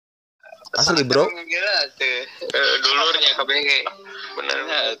Asli bro. Gila tuh. Dulurnya KBG.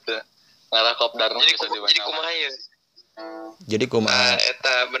 Benernya tuh. Ngarah kopdarna bisa di mana. Jadi kumaha ya? Jadi kumaha.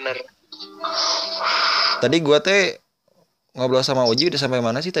 Eta bener. Tadi gua teh ngobrol sama Uji udah sampai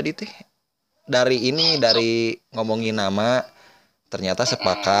mana sih tadi teh? Dari ngomongin nama ternyata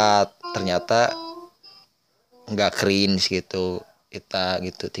sepakat, ternyata nggak cringe gitu. Kita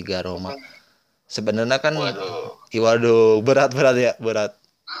gitu 3 Roma. Sebenarnya kan waduh, berat ya, berat.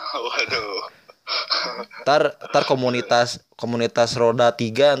 Waduh. Ntar komunitas roda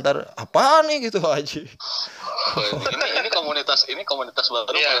 3 ntar apa nih gitu aja. ini komunitas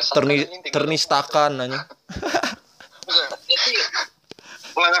baru ya, ternistakan nanya.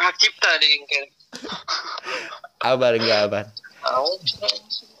 Melanggar hak cipta deh kan. Aban.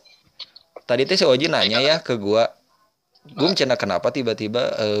 Tadi teh si Oji nanya ya ke gua. Gum cina kenapa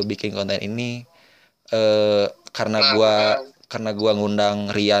tiba-tiba bikin konten ini? Karena gua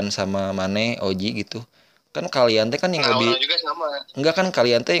ngundang Rian sama Mane, Oji gitu. Kan kalian teh kan yang lebih enggak kan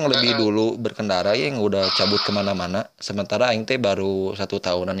kalian teh yang lebih dulu berkendara ya, yang udah cabut kemana-mana, sementara aing teh baru 1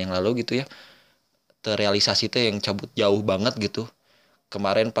 tahunan yang lalu gitu ya terrealisasi teh yang cabut jauh banget gitu.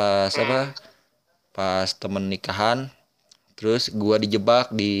 Kemarin pas temen nikahan, terus gua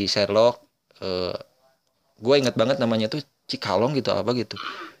dijebak di Sherlock, gua inget banget namanya tuh Cikalong gitu apa gitu.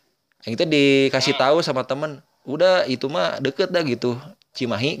 Aing teh dikasih tahu sama temen, udah itu mah deket dah gitu,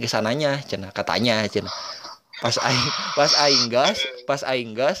 Cimahi kesananya cenah katanya cenah. Pas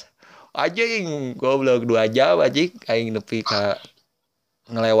aing gas aja yang goblok 2 jam aja aing nepi ka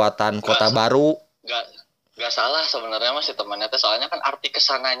ngelewatan kota baru. Gak salah sebenarnya masih temannya teh, soalnya kan arti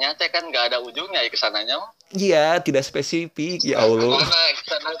kesananya teh kan gak ada ujungnya ya kesananya. Iya, tidak spesifik ya Allah. Mana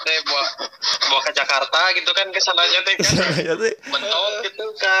kesana teh bawa ke Jakarta gitu kan kesananya teh kan. Mentok gitu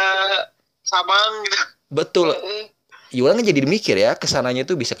ke Sabang gitu. Betul. Iwan kan jadi mikir ya, kesananya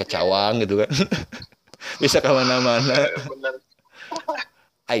tuh bisa ke Cawang gitu kan. Bisa kemana-mana. Bener.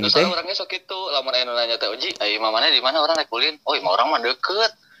 Aing teh orangnya sok itu, lamun anu nanya teh Uji, ai mamana di mana orang rek ulin. Oh, imah orang mah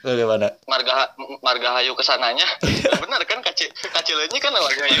deket. Bagaimana? Margahayu kesananya. Benar kan kacileunnya kan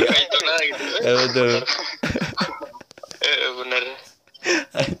Margahayu itu nah gitu. Ya, betul. Bener.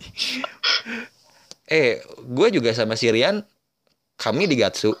 Gue juga sama si Rian, kami di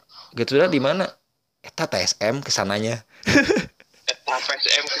Gatsu. Gatsunya di mana? Eta TSM kesananya.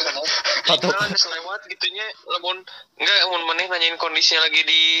 TSM kesananya. Atau geus lewat gitunya, lamun maneh nanyain kondisinya lagi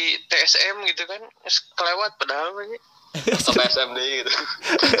di TSM gitu kan, geus kelewat padahal mah atau TSM deh gitu.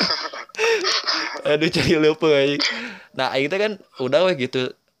 Aduh cari lupa aja. Nah, aing teh kan udah weh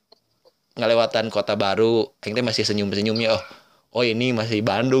gitu ngelewatan kota baru, aing teh masih senyum-senyum ya. Oh ini masih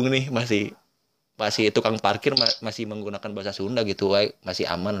Bandung nih, masih tukang parkir masih menggunakan bahasa Sunda gitu, masih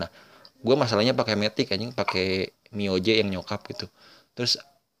aman lah. Gue masalahnya pakai Matic anjing, pakai Mio J yang nyokap gitu. Terus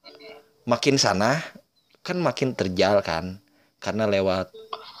makin sana kan makin terjal kan, karena lewat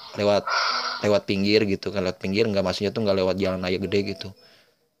pinggir gitu kan, lewat pinggir nggak, maksudnya tuh nggak lewat jalan raya gede gitu,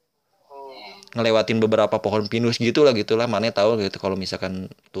 ngelewatin beberapa pohon pinus gitulah mana tahu gitu kalau misalkan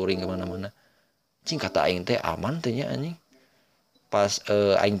touring kemana-mana. Cing kata aing teh aman tehnya anjing. Pas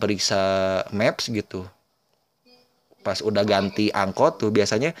aing periksa maps gitu, pas udah ganti angkot tuh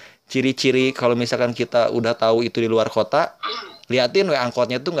biasanya ciri-ciri kalau misalkan kita udah tahu itu di luar kota, liatin we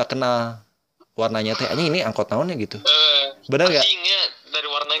angkotnya tuh nggak kenal warnanya teh anjing, ini angkot naonnya gitu. Bener nggak? Dari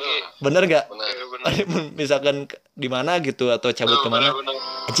warna gitu. Bener nggak? Misalkan di mana gitu atau cabut kemana?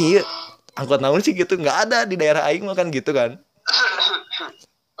 Anjing angkot naon sih gitu, nggak ada di daerah aing mah kan gitu kan.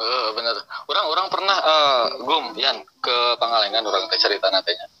 Bener. Orang pernah Yan ke Pangalengan, orang teh cerita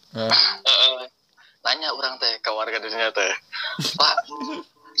nantinya. Nanya orang teh ke warga di sini teh, Pak,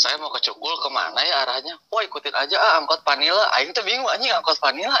 saya mau ke Cukul kemana ya arahnya? Wah ikutin aja angkot Vanilla. Aing teh bingung anjing angkot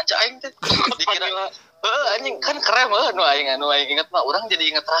Vanilla aja aing teh. Dikira anjing kan keren nu aing inget mah urang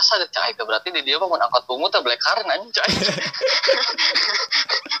jadi inget rasa teh cai berarti di dia mah mun angkot pungut teh black currant anjing cai.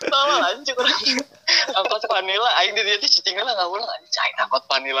 Tolong anjing urang. Angkot Vanilla aing di dia teh cicingna ngawulang anjing cai angkot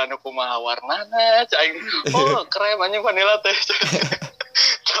Vanilla nu kumaha warnana cai. Oh keren anjing Vanilla teh.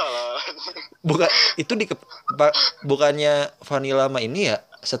 Bukan itu bukannya Vanilla mah ini ya,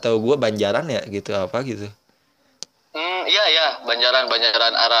 setahu gue Banjaran ya gitu apa gitu. Iya Banjaran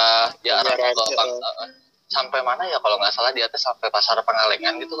arah ya arah sampai mana ya kalau nggak salah di atas sampai pasar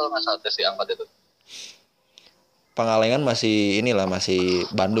Pangalengan gitu kalau nggak salah tes di angkot itu. Pangalengan masih inilah, masih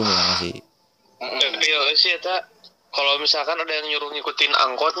Bandung lah masih. Iya sih eta. Kalau misalkan ada yang nyuruh ngikutin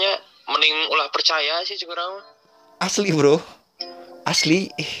angkotnya, mending ulah percaya sih curang. Asli bro,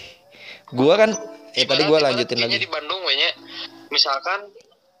 asli. Gua kan tadi gua lanjutin lagi. Di Bandung we nya. Misalkan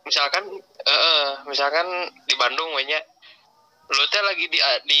di Bandung we nya Lu teh lagi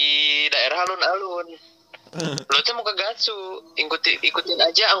di daerah alun-alun. Lu teh mau ke Gatsu, ikutin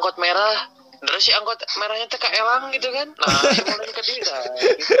aja angkot merah. Terus si angkot merahnya teh ke Elang gitu kan. Nah, mulai ke Dira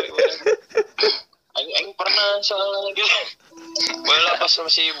gitu. Aing pernah soalnya gitu. Bola pas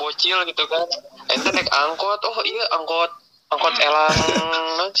masih bocil gitu kan. Aing teh naik angkot. Oh iya, angkot Elang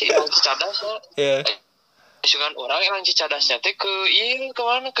nanti Elang Cicadas ya. Iya. Isukan orang Elang Cicadasnya teh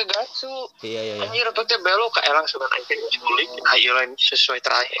kemana ke Gatsu. Iya. Anjir apa teh belok ke Elang sugan aing culik. Ayo lain sesuai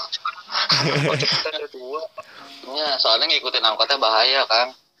terakhir. Ya, soalnya ngikutin angkotnya bahaya,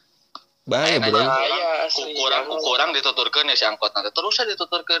 Kang. Bahaya, Bro. Bahaya asli. Kurang dituturkeun ya si angkot nanti. Terus aja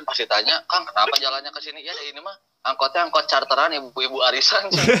dituturkeun. Pasti tanya, "Kang, kenapa jalannya ke sini?" Ya ini mah angkotnya angkot charteran ibu-ibu arisan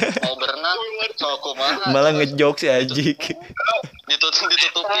mau berenang so kumaha malah ngejok si Ajik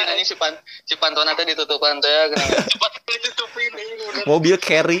ditutupin anjing si pantona teh ditutupan teh ditutupin mobil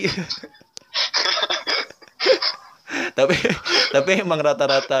carry. tapi emang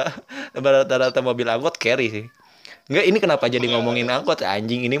rata-rata mobil angkot carry sih. Enggak, ini kenapa jadi ngomongin angkot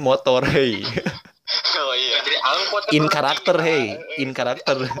anjing, ini motor hei. Oh iya, jadi angkot in karakter hei, in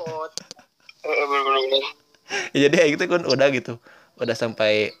karakter. Ya, jadi itu kan udah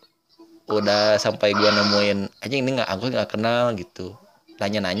sampai gua nemuin anjing ini angkot nggak kenal gitu,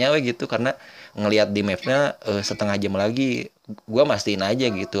 nanya we gitu karena ngelihat di mapnya setengah jam lagi. Gua mastiin aja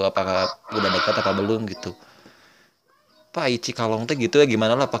gitu apakah udah dekat apa belum gitu. Pak Cikalong teh gitu ya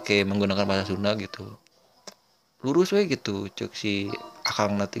gimana lah pakai menggunakan bahasa Sunda gitu. Lurus we gitu cek si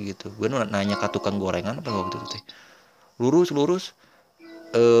akang nanti gitu. Gue nanya ke tukang gorengan apa waktu itu teh. Lurus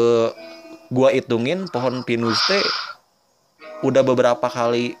gua hitungin pohon pinus teh udah beberapa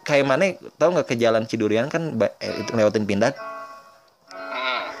kali kayak mana tahu nggak ke jalan Cidurian kan itu lewatin Pindad.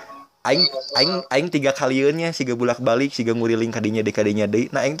 Aing 3 kalieunya siga bulak-balik siga nguriling kadinya deui.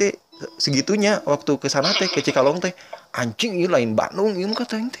 Nah aing teh segitunya waktu ke sana teh ke Cikalong teh anjing ieu lain Bandung ieu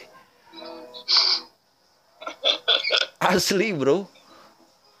kata aing teh. Asli, Bro.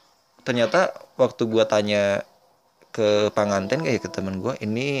 Ternyata waktu gua tanya ke pengantin kayak ke temen gue,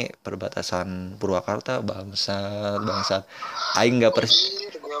 ini perbatasan Purwakarta, bangsat aing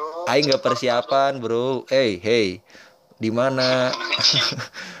nggak persiapan, Bro. Hey di mana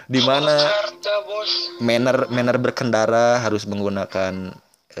manner berkendara harus menggunakan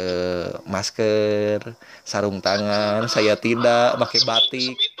masker, sarung tangan. Saya tidak pakai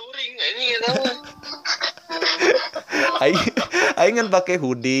batik. Aing kan pakai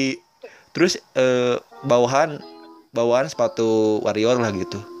hoodie, terus bawaan sepatu warrior lah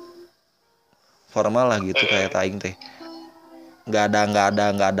gitu, formal lah gitu kayak taing teh. Nggak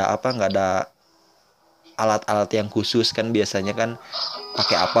ada alat-alat yang khusus kan biasanya kan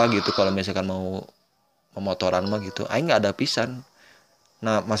pakai apa gitu kalau misalkan mau memotoran mah gitu. Aing nggak ada pisan.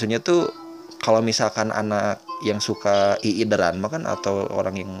 Nah maksudnya tuh kalau misalkan anak yang suka iideran mah kan atau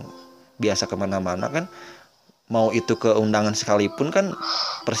orang yang biasa kemana-mana kan mau itu ke undangan sekalipun kan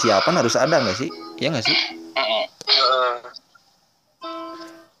persiapan harus ada nggak sih? Ya nggak sih?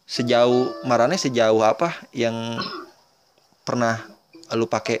 Sejauh apa yang pernah lu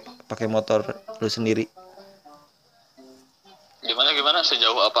pakai motor lu sendiri? Gimana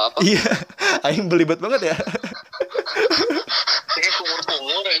sejauh apa? Iya, aing belibet banget ya. Kayak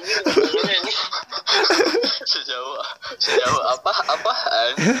kumur anjing. Sejauh apa?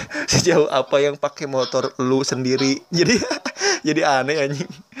 Sejauh apa yang pakai motor lu sendiri? Jadi aneh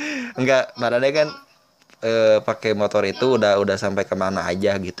anjing. Enggak, marane kan pakai motor itu udah sampai kemana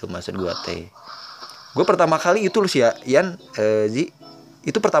aja gitu maksud gua teh. Gue pertama kali itu lu sih ya Ian Zi,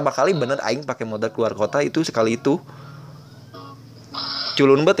 itu pertama kali bener aing pakai motor keluar kota itu sekali itu.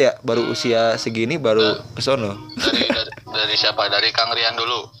 Culun bet ya baru usia segini baru kesono. Dari siapa? Dari Kang Rian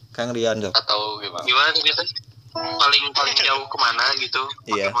dulu. Kang Rian dong. Atau gimana gitu? Paling jauh kemana gitu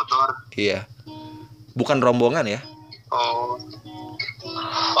pakai motor? Iya. Bukan rombongan ya? Oh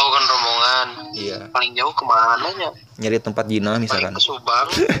kan rombongan. Iya. Paling jauh kemana ya? Nyari tempat jinah misalkan. Paling ke Subang.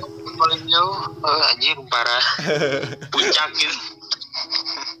 Paling jauh. Anjir parah. Puncak gitu.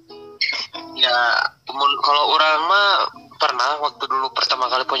 Ya, kalau orang mah pernah waktu dulu pertama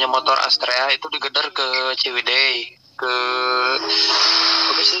kali punya motor Astrea itu digedar ke Ciwidey, ke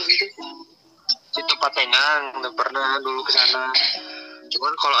apa sih gitu? Situ Patengan, udah pernah dulu ke sana.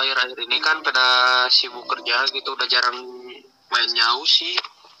 Cuman kalau akhir-akhir ini kan pada sibuk kerja gitu, udah jarang main jauh sih.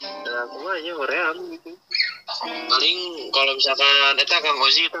 Udah mulainya hoream gitu. Paling kalau misalkan eta Kang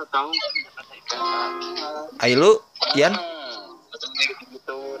Ozi itu tahu. Ayo lu, Yan?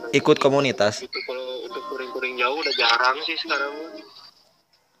 Ikut komunitas. Itu kalau untuk kuring-kuring jauh udah jarang sih sekarang.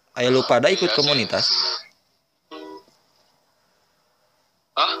 Ayo lu pada ikut komunitas?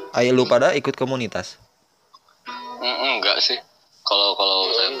 Hah? Ayo lu pada ikut komunitas? Enggak sih. Kalau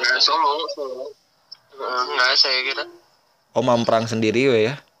saya enggak solo. Enggak, saya kira Oh, mamprang sendiri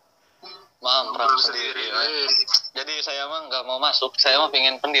we ya. perang sendiri. Jadi saya mah nggak mau masuk, saya mah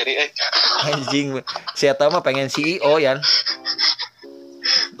pengen pendiri. Anjing. Saya tahu mah pengen CEO ya.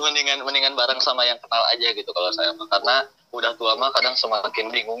 Mendingan bareng sama yang kenal aja gitu kalau saya mah, karena udah tua mah kadang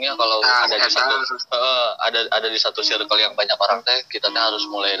semakin bingungnya kalau ada di satu circle yang banyak orang teh, kita teh harus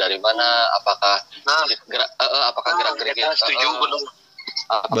mulai dari mana, apakah gerak-gerik kita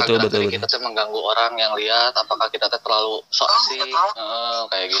Betul. kita tuh mengganggu orang yang lihat, apakah kita tuh terlalu so asik,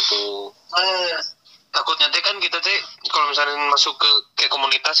 kayak gitu. Takutnya teh kan kita teh kalau misalnya masuk ke kayak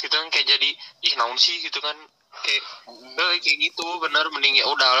komunitas gitu kan kayak jadi naon sih gitu kan, kayak gitu. Bener, mending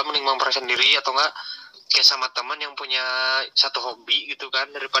ya udah mending mempercayai sendiri atau enggak kayak sama teman yang punya satu hobi gitu kan,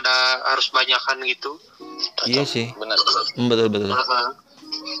 daripada harus banyakan gitu. Iya sih. Bener. Betul.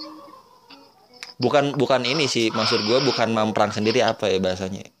 Bukan ini sih, maksud gue bukan mamprang sendiri, apa ya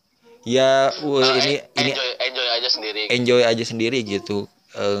bahasanya. Ya, ini enjoy aja sendiri gitu.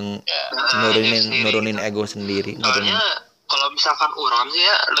 Nurunin ego sendiri. Soalnya kalau misalkan orang sih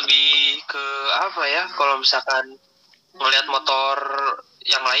ya lebih ke apa ya, kalau misalkan ngelihat motor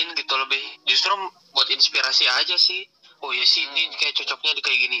yang lain gitu lebih justru buat inspirasi aja sih. Oh ya sih, ini kayak cocoknya di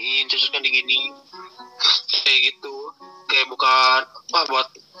kayak giniin, cocoknya digini kayak gitu. Kayak bukan buat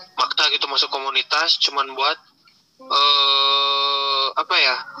makta gitu masuk komunitas cuman buat apa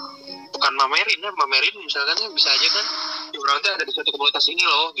ya, bukan mamerin misalkan ya, bisa aja kan orang tuh ada di suatu komunitas ini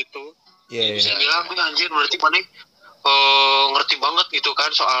loh gitu. Bisa bilang anjir berarti mana ngerti banget gitu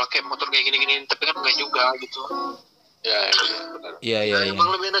kan soal kayak motor kayak gini-gini, tapi kan enggak juga gitu. Iya. Emang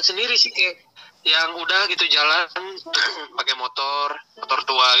lebih enak sendiri sih, kayak yang udah gitu jalan pakai motor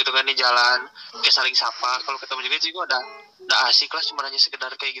tua gitu kan, di jalan kayak saling sapa, kalau ketemu juga sih gua udah asik lah, cuma hanya sekedar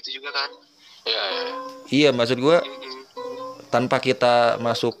kayak gitu juga kan. Iya, maksud gua tanpa kita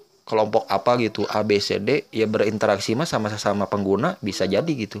masuk kelompok apa gitu A B C D ya, berinteraksi mah sama sesama pengguna bisa jadi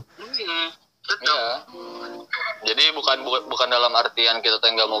gitu. Iya. Jadi bukan dalam artian kita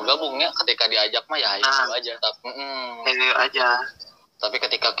nggak mau gabungnya, ketika diajak mah ya itu aja. Tapi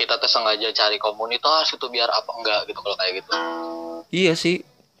ketika kita sengaja cari komunitas itu biar apa enggak gitu kalau kayak gitu. Iya sih,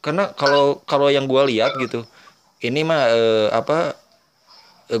 karena kalau yang gue lihat gitu, ini mah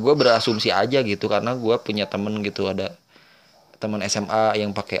gue berasumsi aja gitu, karena gue punya temen gitu, ada teman SMA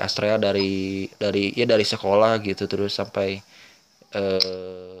yang pakai Astrea dari sekolah gitu, terus sampai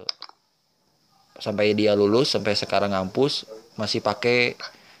dia lulus, sampai sekarang ngampus masih pakai.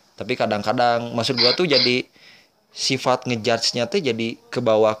 Tapi kadang-kadang maksud gue tuh jadi sifat ngejudge-nya tuh jadi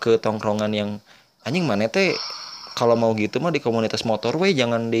kebawa ke tongkrongan yang anjing, mana teh kalau mau gitu mah di komunitas motor we,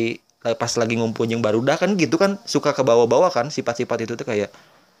 jangan di pas lagi ngumpul yang barudah kan gitu kan, suka kebawa-bawa kan sifat-sifat itu tuh kayak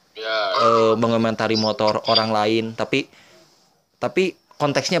mengomentari motor orang lain, tapi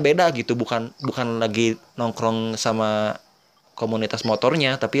konteksnya beda gitu, bukan lagi nongkrong sama komunitas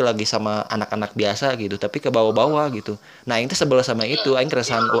motornya, tapi lagi sama anak-anak biasa gitu, tapi ke bawah-bawah gitu. Nah, itu sebel sama itu, aing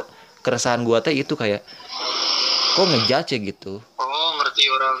keresahan gua teh itu kayak kok ngejudge ya gitu. Ngerti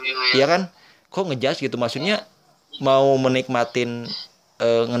orangnya ya. Iya kan? Kok ngejudge gitu, maksudnya mau menikmatin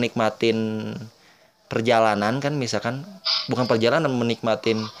perjalanan kan, misalkan bukan perjalanan,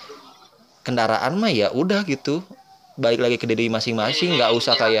 menikmatin kendaraan mah ya udah gitu. Balik lagi ke diri masing-masing, nggak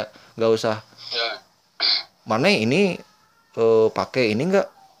usah mana ini pakai ini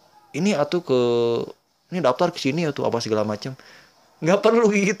enggak, ini atuh ke ini daftar ke sini atau apa segala macam, nggak perlu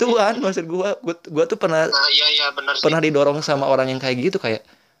gituan. Maksud gua tuh pernah didorong sama orang yang kayak gitu, kayak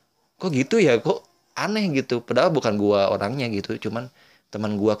kok gitu ya, kok aneh gitu, padahal bukan gua orangnya gitu, cuman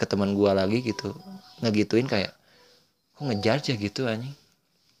teman gua ke teman gua lagi gitu ngegituin, kayak kok ngejudge ya gitu anjing.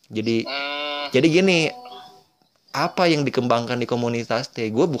 Jadi gini, apa yang dikembangkan di komunitas teh,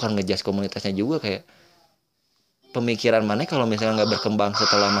 gue bukan ngejudge komunitasnya juga, kayak pemikiran mana kalau misalnya nggak berkembang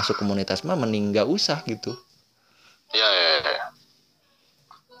setelah masuk komunitas mah mending nggak usah gitu. Iya.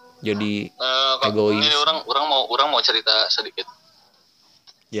 Jadi egois. Ini orang mau cerita sedikit.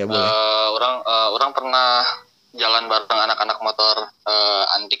 Ya boleh. Orang pernah jalan bareng anak-anak motor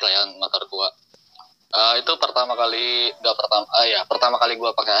antik lah ya, motor tua. Itu pertama kali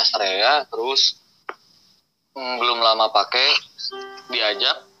gue pakai Astrea, terus belum lama pakai,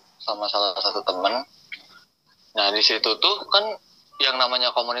 diajak sama salah satu temen. Nah di situ tuh kan yang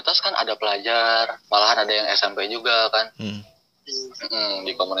namanya komunitas kan ada pelajar, malahan ada yang SMP juga kan.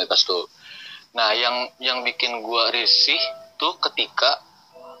 Di komunitas tuh. Nah yang bikin gue risih tuh ketika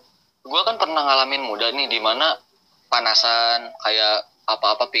gue kan pernah ngalamin muda nih, dimana panasan kayak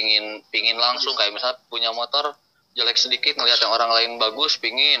apa-apa pingin langsung, kayak misalnya punya motor jelek sedikit ngelihat yang orang lain bagus,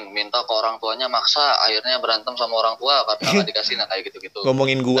 pingin minta ke orang tuanya, maksa, akhirnya berantem sama orang tua karena nggak dikasih, nah kayak gitu-gitu.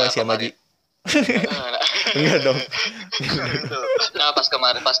 Ngomongin gua Nah, sih sama Ji. Nah, Enggak dong. nah pas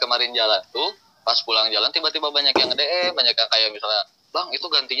kemarin jalan tuh, pas pulang jalan tiba-tiba banyak yang DM, banyak yang kayak misalnya, bang itu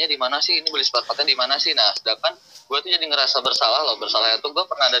gantinya di mana sih, ini beli sepatu di mana sih. Nah sedangkan gue tuh jadi ngerasa bersalah loh. Bersalahnya tuh gue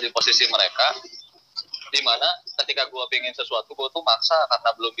pernah ada di posisi mereka, di mana ketika gue pengen sesuatu gue tuh maksa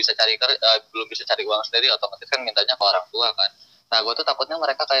karena belum bisa cari uang sendiri, otomatis kan mintanya ke orang tua kan. Nah gue tuh takutnya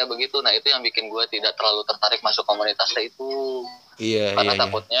mereka kayak begitu. Nah itu yang bikin gue tidak terlalu tertarik masuk komunitasnya itu. Iya, Karena iya.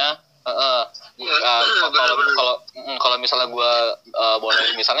 takutnya kalau misalnya gue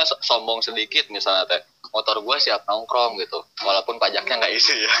boleh misalnya sombong sedikit, misalnya teh motor gue siap nongkrong gitu, walaupun pajaknya nggak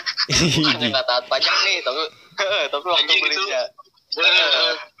isi ya, bukannya nggak taat pajak nih, tapi waktu belinya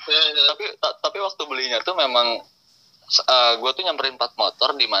tapi waktu belinya tuh memang gue tuh nyamperin 4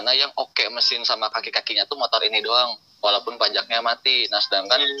 motor, di mana yang oke mesin sama kaki-kakinya tuh motor ini doang, walaupun pajaknya mati. Nah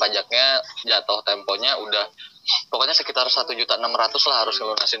sedangkan pajaknya jatuh temponya udah pokoknya sekitar 1.600.000 lah harus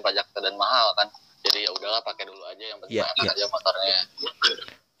ngelunasin pajak dan mahal kan. Jadi ya udahlah pakai dulu aja, yang penting aja motornya.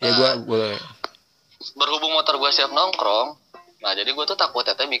 Ya gue Berhubung motor gue siap nongkrong, nah jadi gue tuh takut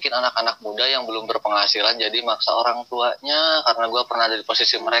bikin anak-anak muda yang belum berpenghasilan jadi maksa orang tuanya, karena gue pernah ada di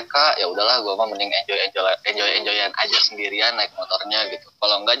posisi mereka. Ya udahlah, gue mah mending enjoyan aja sendirian naik motornya gitu.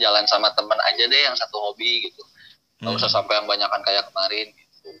 Kalau enggak jalan sama temen aja deh yang satu hobi gitu, nggak usah sampai yang banyakan kayak kemarin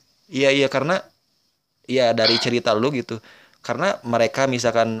gitu. Iya karena ya dari cerita lu gitu, karena mereka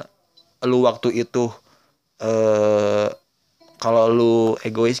misalkan lu waktu itu kalau lu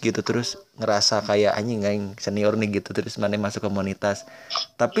egois gitu terus ngerasa kayak anjing senior nih gitu, terus mana masuk komunitas,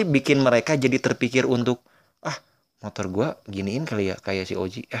 tapi bikin mereka jadi terpikir untuk motor gua giniin kali ya kayak si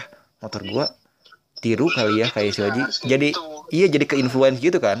Oji, motor gua tiru kali ya kayak si Oji, jadi iya jadi ke influence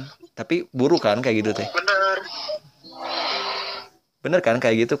gitu kan, tapi buruk kan kayak gitu teh. Bener kan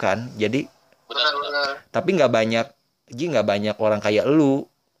kayak gitu kan, jadi tapi nggak banyak orang kayak lu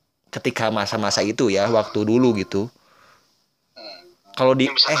ketika masa-masa itu ya, waktu dulu gitu. Kalau di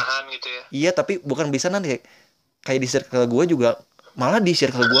bisa nahan gitu ya. Iya, tapi bukan bisa nanti kayak di circle gue juga, malah di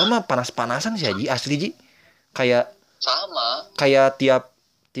circle gue mah panas-panasan sih Haji, asli Ji. Kayak sama kayak tiap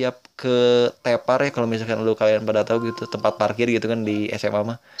ke Tepar ya, kalau misalkan lu kalian pada tahu gitu, tempat parkir gitu kan di SMA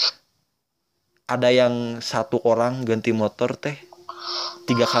mah, ada yang satu orang ganti motor teh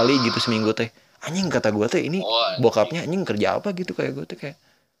 3 kali gitu seminggu teh. Anjing kata gue teh, ini bokapnya anjing kerja apa gitu, kayak gue teh kayak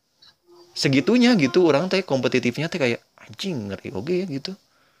segitunya gitu orang teh kompetitifnya teh, kayak anjing ngeri oke ya gitu.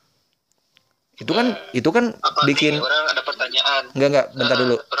 Itu kan apa bikin nih, orang ada pertanyaan. Enggak bentar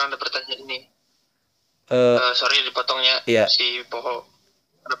dulu. Orang ada pertanyaan ini. Sorry dipotongnya. Iya. Si Poho.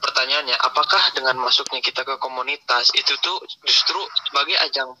 Ada pertanyaannya, apakah dengan masuknya kita ke komunitas itu tuh justru sebagai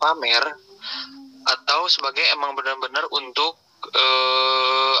ajang pamer atau sebagai emang benar-benar untuk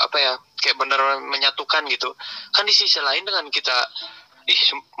kayak benar menyatukan gitu. Kan di sisi lain dengan kita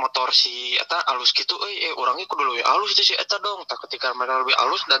motor si eta alus gitu, orangnya kudu lebih alus itu si eta dong, tak ketika mereka lebih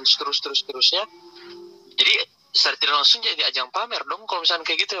alus dan terusnya, jadi secara tidak langsung jadi ajang pamer dong kalau misalnya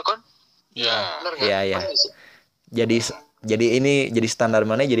kayak gitu ya kan. Iya. Jadi ini jadi standar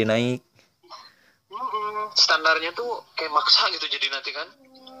mana jadi naik. Standarnya tuh kayak maksa gitu jadi nanti kan.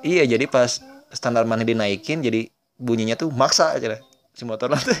 Iya, jadi pas standar mana dinaikin jadi bunyinya tuh maksa aja lah si motor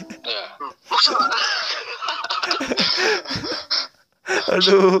nanti. Iya. Maksa.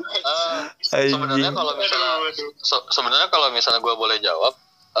 Aduh. Sebenarnya kalau misalnya gue boleh jawab,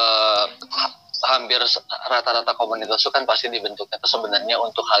 hampir rata-rata komunitas itu kan pasti dibentuknya itu sebenarnya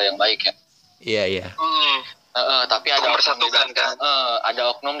untuk hal yang baik ya. Iya. Tapi ada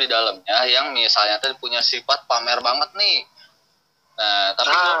oknum di dalamnya yang misalnya tuh punya sifat pamer banget nih. Nah,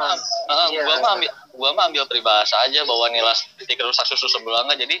 tapi gua mah ambil peribahasa aja bahwa nilai titik rusak susu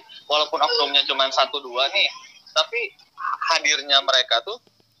sebelanga. Jadi walaupun oknumnya cuma 1-2 nih, tapi hadirnya mereka tuh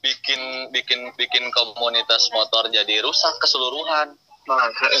bikin komunitas motor jadi rusak keseluruhan. Nah,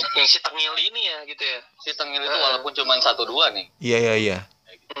 yang si tengil ini ya gitu ya. Si tengil itu walaupun cuma 1-2 nih. Iya.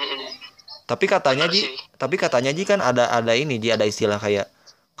 Tapi katanya Ji kan ada ini Ji, ada istilah kayak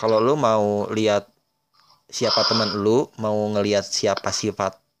kalau lu mau lihat siapa teman lu, mau ngelihat siapa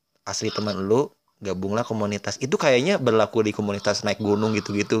sifat asli teman lu, gabunglah komunitas. Itu kayaknya berlaku di komunitas naik gunung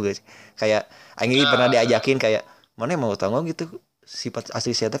gitu-gitu guys. Kayak Anggi pernah diajakin kayak, mana mau tahu gitu sifat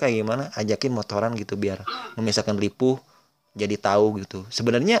asli saya kayak gimana, ajakin motoran gitu biar memisahkan lipuh jadi tahu gitu.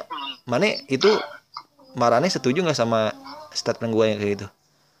 Sebenarnya mana itu Marane setuju nggak sama statement gue yang kayak gitu?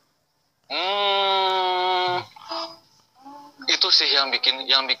 Itu sih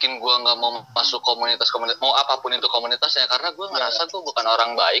yang bikin gue nggak mau masuk komunitas mau apapun itu komunitasnya, karena gue ngerasa gue bukan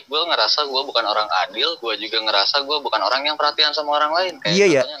orang baik, gue ngerasa gue bukan orang adil, gue juga ngerasa gue bukan orang yang perhatian sama orang lain.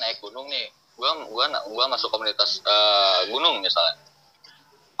 Kayak contohnya naik gunung nih, gue masuk komunitas gunung misalnya,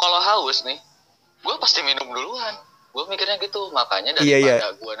 kalau haus nih gue pasti minum duluan, gue mikirnya gitu. Makanya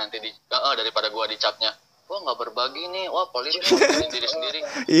daripada gue dicapnya wah nggak berbagi nih, wah pelit nih, diri sendiri.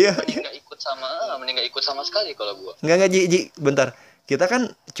 Mending nggak ikut sama sekali kalau gue. Nggak Ji, bentar. Kita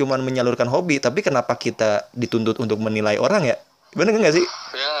kan cuman menyalurkan hobi, tapi kenapa kita dituntut untuk menilai orang ya? Bener nggak sih?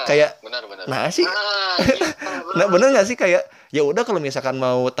 Ya, kayak benar. Nah sih. Nah bener nggak sih, kayak ya udah kalau misalkan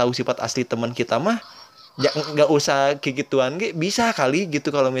mau tahu sifat asli teman kita mah, ya nggak usah kayak gituan, bisa kali gitu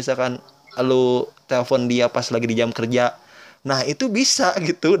kalau misalkan lu telepon dia pas lagi di jam kerja. Nah itu bisa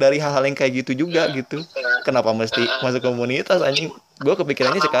gitu, dari hal-hal yang kayak gitu juga gitu. Kenapa mesti masuk komunitas anjing? Gue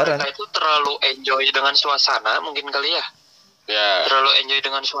kepikirannya karena sekarang. mereka itu terlalu enjoy dengan suasana mungkin kali ya. Terlalu enjoy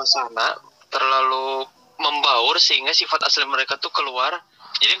dengan suasana, terlalu membaur sehingga sifat asli mereka tuh keluar.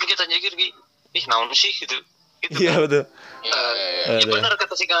 Jadi kita nyikir naon sih gitu. Iya kan? Betul. Ya benar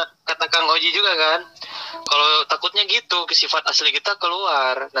kata Kang Oji juga kan. Kalau takutnya gitu, sifat asli kita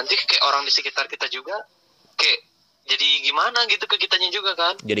keluar, nanti kayak orang di sekitar kita juga kayak jadi gimana gitu ke kitanya juga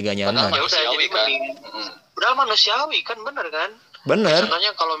kan. Jadi gak nyaman. Ya udah jadi kan. Udah manusiawi kan, bener kan? Bener.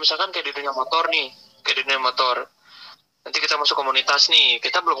 Contohnya kalau misalkan kayak di dunia motor nih, nanti kita masuk komunitas nih,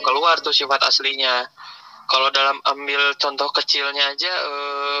 kita belum keluar tuh sifat aslinya. Kalau dalam ambil contoh kecilnya aja,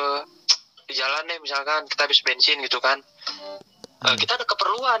 di jalan deh misalkan kita habis bensin gitu kan, kita ada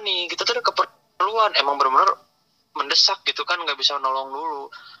keperluan nih, emang benar-benar mendesak gitu kan, nggak bisa nolong dulu,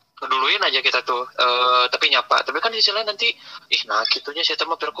 ngeduluin aja kita tuh, tapi nyapa, tapi kan di sisi lain nanti, nah gitunya saya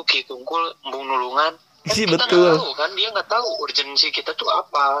mah perkuki tungkul embung nulungan, sih kita betul. Nggak tahu kan, dia nggak tahu urgensi kita tuh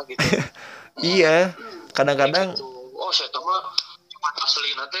apa gitu. Iya, kadang-kadang. Gitu. Oh saya mah asli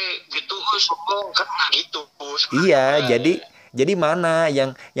nanti gitu, sombong kan nggak gitu. Iya, jadi mana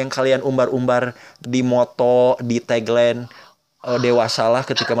yang kalian umbar-umbar di moto, di tagline, dewasalah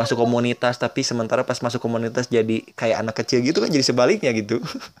ketika masuk komunitas, tapi sementara pas masuk komunitas jadi kayak anak kecil gitu kan, jadi sebaliknya gitu.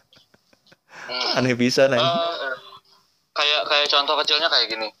 Aneh pisan kayak contoh kecilnya kayak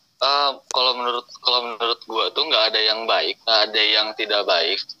gini. Kalau menurut gua tuh nggak ada yang baik, nggak ada yang tidak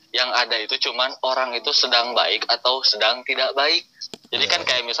baik. Yang ada itu cuman orang itu sedang baik atau sedang tidak baik. Jadi kan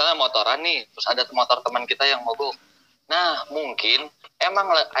kayak misalnya motoran nih, terus ada motor teman kita yang mogok. Nah mungkin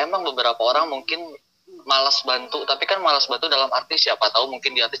emang beberapa orang mungkin malas bantu, tapi kan malas bantu dalam arti siapa tahu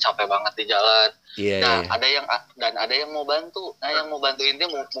mungkin dia tuh capek banget di jalan. Ada yang mau bantu. Nah yang mau bantu ini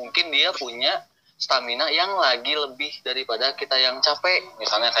mungkin dia punya stamina yang lagi lebih daripada kita yang capek,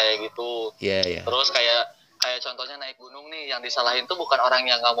 misalnya kayak gitu. Terus kayak contohnya naik gunung nih, yang disalahin tuh bukan orang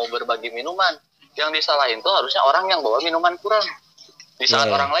yang nggak mau berbagi minuman, yang disalahin tuh harusnya orang yang bawa minuman kurang. Di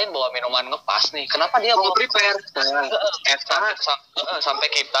saat orang lain bawa minuman ngepas nih, kenapa dia mau prepare? Sampai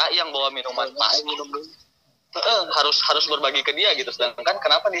kita yang bawa minuman pas harus berbagi ke dia gitu, sedangkan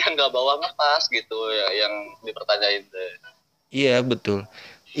kenapa dia nggak bawa ngepas gitu ya, yang dipertanyain. Iya betul.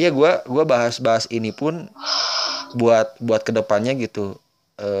 Iya, gua bahas ini pun buat kedepannya gitu.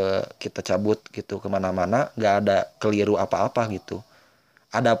 Kita cabut gitu kemana-mana, nggak ada keliru apa-apa gitu.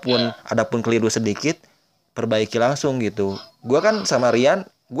 Adapun keliru sedikit, perbaiki langsung gitu. Gue sama Rian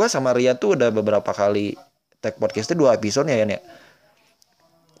tuh udah beberapa kali tag podcast itu 2 episode ya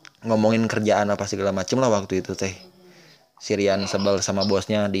ngomongin kerjaan apa segala macem lah waktu itu teh. Si Rian sebel sama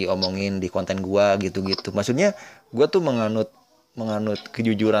bosnya diomongin di konten gue gitu. Maksudnya gue tuh menganut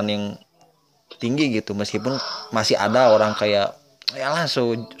kejujuran yang tinggi gitu, meskipun masih ada orang kayak yalah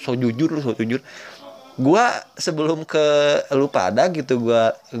so jujur. Gue sebelum ke lu pada gitu,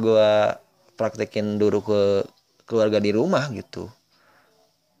 gue praktekin dulu ke keluarga di rumah gitu.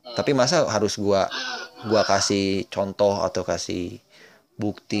 Tapi masa harus gua kasih contoh atau kasih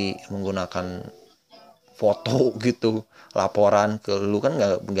bukti menggunakan foto gitu, laporan ke lu kan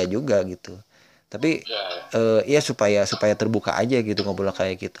nggak juga gitu. Tapi ya supaya terbuka aja gitu ngobrol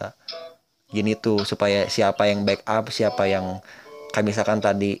kayak kita gini tuh, supaya siapa yang backup, siapa yang kayak misalkan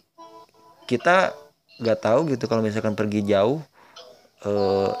tadi kita nggak tahu gitu kalau misalkan pergi jauh,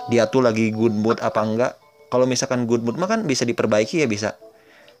 dia tuh lagi good mood apa enggak. Kalau misalkan good mood mah kan bisa diperbaiki ya, bisa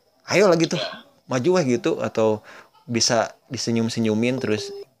ayo lagi tuh maju gitu, atau bisa disenyum-senyumin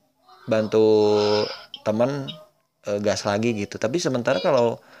terus bantu teman gas lagi gitu. Tapi sementara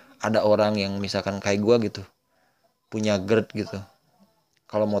kalau ada orang yang misalkan kayak gua gitu punya GERD gitu,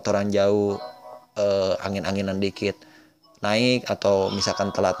 kalau motoran jauh, angin-anginan dikit naik atau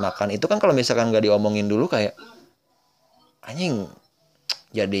misalkan telat makan, itu kan kalau misalkan nggak diomongin dulu kayak anjing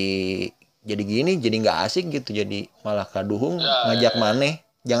jadi jadi gini, jadi nggak asik gitu, jadi malah kaduhung ngajak maneh.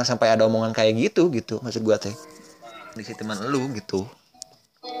 Jangan sampai ada omongan kayak gitu maksud gua teh. Di si teman lu gitu.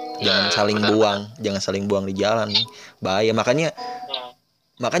 Jangan saling buang di jalan, bahaya.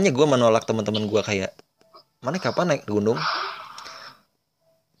 Makanya gua menolak teman-teman gua kayak, "Mana kapan naik gunung?"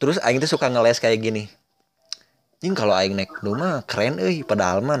 Terus aing tuh suka ngeles kayak gini. Jing kalau aing naik gunung mah keren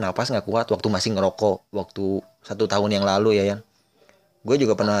padahal mah napas nggak kuat waktu masih ngerokok waktu 1 tahun yang lalu ya. Gue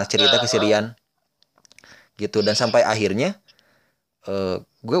juga pernah cerita ke Sirian gitu, dan sampai akhirnya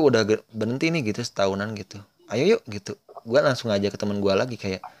gue udah berhenti nih gitu setahunan gitu. Ayo yuk gitu. Gue langsung ngajak ke teman gue lagi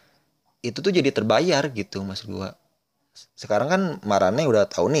kayak itu tuh jadi terbayar gitu maksud gue. Sekarang kan Marane udah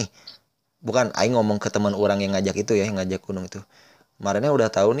tahu nih. Bukan aing ngomong ke teman orang yang ngajak itu ya, yang ngajak gunung itu. Marane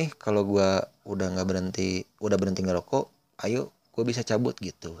udah tahu nih kalau gue udah berhenti ngerokok, ayo gue bisa cabut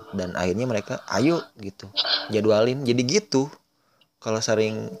gitu. Dan akhirnya mereka ayo gitu. Jadwalin jadi gitu. Kalau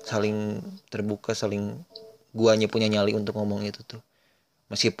saling terbuka, saling guanya punya nyali untuk ngomong itu tuh.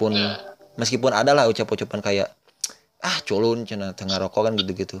 Meskipun ada lah ucapan kayak culun cenah tengah rokok kan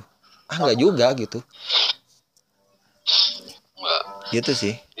gitu-gitu. Enggak juga gitu. Enggak. Gitu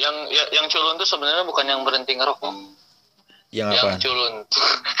sih. Yang culun tuh sebenarnya bukan yang berhenti ngerokok. Yang apa? Yang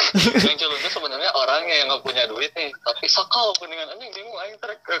culun tuh sebenarnya orangnya yang nggak punya duit nih, tapi sakau kuningan anjing bingung aing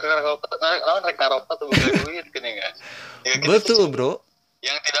rek ngarokok tuh bukan duit kuningan. Ya, betul gitu, bro.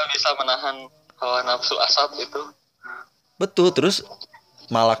 Yang tidak bisa menahan hawa nafsu asap itu. Betul, terus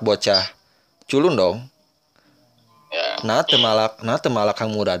malak bocah. Culun dong. Ya. Nah teu malak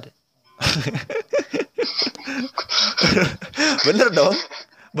Kang Murad. Bener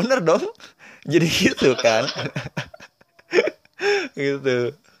dong. Jadi gitu kan.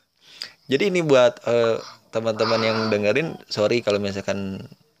 Gitu. Jadi ini buat teman-teman yang dengerin, sorry kalau misalkan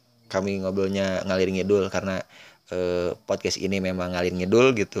kami ngobrolnya ngalir ngidul karena podcast ini memang ngalir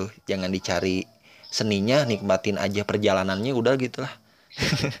ngidul gitu. Jangan dicari seninya, nikmatin aja perjalanannya udah gitulah.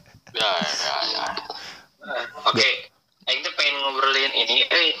 Ya. Oke. Aing tuh pengen ngobrolin ini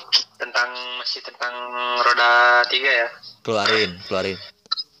masih tentang roda 3 ya. Keluarin.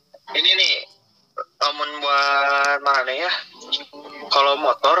 Ini nih momen buat mana ya? Kalau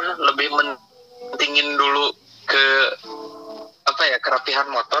motor lebih mentingin dulu ke kerapihan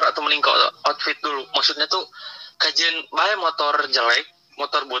motor atau mending ke outfit dulu. Maksudnya tuh kajian bae motor jelek,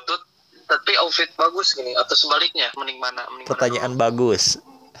 motor butut tapi outfit bagus gini, atau sebaliknya mending mana? Pertanyaan bagus.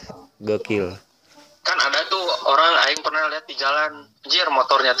 Gokil. Kan ada tuh orang aing pernah lihat di jalan, anjir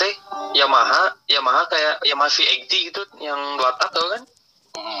motornya teh Yamaha kayak Yamaha V80 gitu yang 2 tak tuh kan?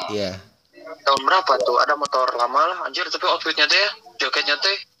 Iya. Tahun berapa tuh ada motor lama lah anjir, tapi outfitnya teh jaketnya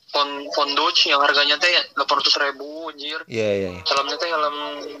teh Fondoch yang harganya teh 800.000 anjir. Iya. Helmnya teh helm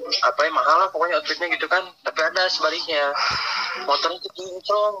mahal lah pokoknya outfitnya gitu kan. Tapi ada sebaliknya, motornya tuh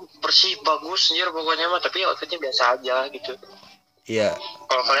kinclong bersih bagus anjir pokoknya mah, tapi outfitnya biasa aja gitu. Iya.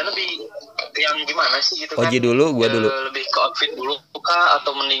 Kalau kalian lebih yang gimana sih gitu kan? Oji dulu, gua dulu. Lebih ke outfit dulu kah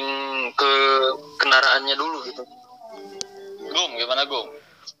atau mending ke kendaraannya dulu gitu? Gum, gimana Gum?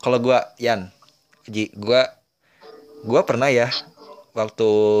 Kalau gua Ji, gua pernah ya waktu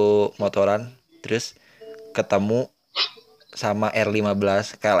motoran terus ketemu sama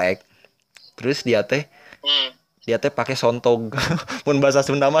R15 KLX. Terus dia teh pakai sontog. Mun bahasa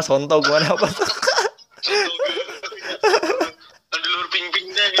Sunda mah sontog mana apa? Dulur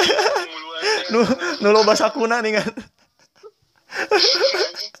ping-pingnya gitu muluannya. Nu loba sakuna nih kan.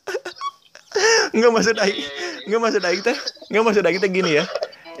 Enggak maksud aing teh gini ya.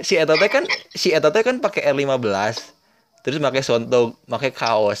 Si eta teh kan pakai R15. Terus pakai sontog, pakai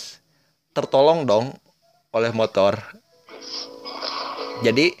kaos. Tertolong dong oleh motor.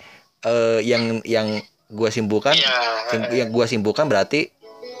 Jadi yang gua simpulkan berarti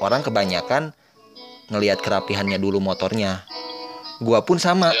orang kebanyakan ngelihat kerapihannya dulu motornya. Gua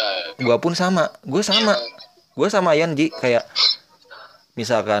sama Yan Ji, kayak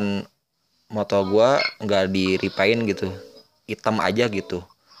misalkan motor gua nggak diripain gitu, hitam aja gitu,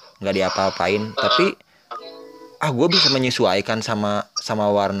 nggak diapa-apain, tapi gue bisa menyesuaikan sama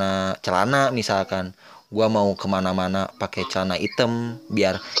warna celana. Misalkan gue mau kemana-mana pakai celana hitam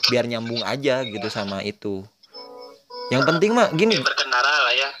biar nyambung aja gitu sama itu. Yang penting mah gini, berkendara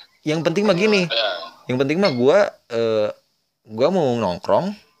lah ya. Yang penting mah gue mau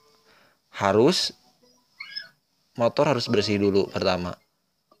nongkrong, motor harus bersih dulu pertama.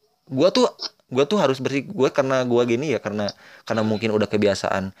 Gue tuh harus bersih. Gue karena gue gini ya, karena mungkin udah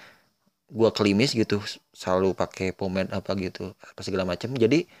kebiasaan gue klimis gitu, selalu pakai pomade apa segala macam.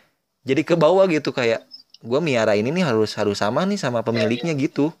 Jadi ke bawah gitu, kayak gue miara ini nih harus sama nih sama pemiliknya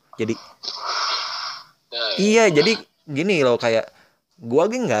gitu. Jadi iya, jadi gini loh, kayak gue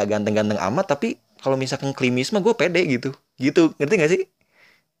lagi nggak ganteng-ganteng amat, tapi kalau misalkan klimis mah gue pede gitu, ngerti nggak sih?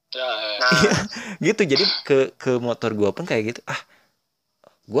 Iya, gitu. Jadi ke motor gue pun kayak gitu.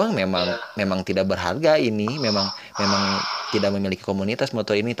 Gue memang tidak berharga ini, memang tidak memiliki komunitas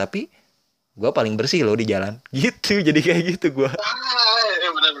motor ini, tapi gue paling bersih loh di jalan, gitu. Jadi kayak gitu gue.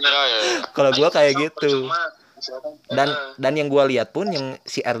 Benar-benar. Kalau gue kayak gitu. Dan yang gue lihat pun yang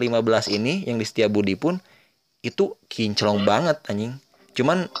si R15 ini yang di Setiabudi pun itu kinclong banget anjing.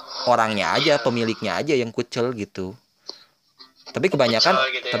 Cuman orangnya aja, pemiliknya aja yang kucel gitu. Tapi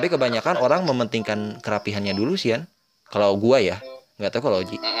kebanyakan orang mementingkan kerapihannya dulu sih kan. Kalau gue ya, nggak tahu kalau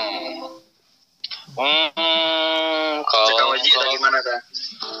Oji. Kalau gimana kan?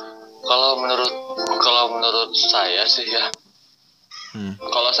 Kalau menurut saya sih ya.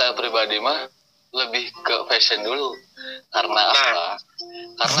 Kalau saya pribadi mah lebih ke fashion dulu. Karena apa?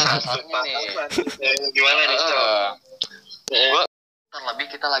 Karena asalnya nih. Gimana nih? Gua terlebih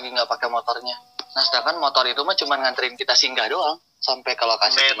kita lagi nggak pakai motornya. Nah, sedangkan motor itu mah cuma nganterin kita singgah doang sampai ke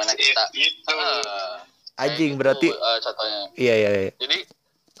lokasi di mana kita. Anjing gitu, berarti. Contohnya. Iya. Jadi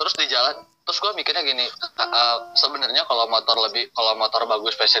terus di jalan, terus gue mikirnya gini, sebenarnya kalau motor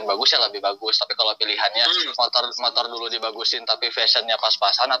bagus, fashion bagus ya lebih bagus. Tapi kalau pilihannya motor dulu dibagusin tapi fashionnya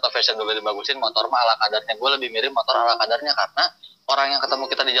pas-pasan, atau fashion dulu dibagusin motor mah ala kadarnya, gue lebih mirip motor ala kadarnya, karena orang yang ketemu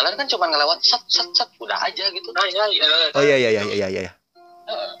kita di jalan kan cuma ngelewat set udah aja gitu. Oh iya.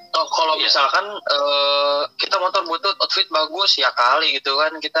 Kalau misalkan kita motor butuh outfit bagus ya kali gitu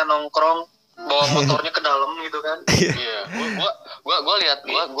kan, kita nongkrong bawa motornya ke dalam gitu kan. Iya. Gua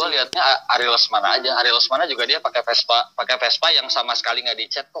liatnya Ari Lesmana aja. Ari Lesmana juga dia pakai Vespa yang sama sekali nggak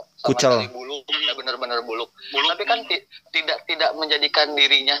dicat kok. Sama sekali buluk, bener-bener buluk. Tapi kan tidak menjadikan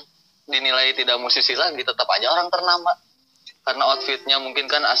dirinya dinilai tidak musisi lagi, tetap aja orang ternama. Karena outfitnya mungkin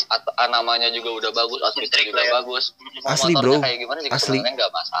kan namanya juga udah bagus, outfitnya juga bagus. Asli bro, kayak gimana juga sebenarnya nggak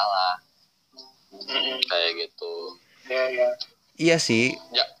masalah. Kayak gitu. Iya sih.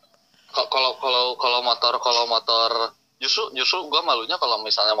 Ya, kalau motor justru gue malunya kalau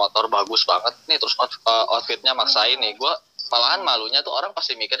misalnya motor bagus banget nih, terus outfitnya maksain nih, gue malahan malunya tuh orang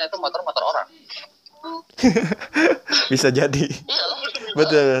pasti mikirnya itu motor orang. Bisa jadi. Iya lah.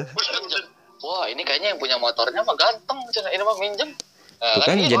 Betul. Wah, ini kayaknya yang punya motornya mah ganteng, ini mah minjem. Tuh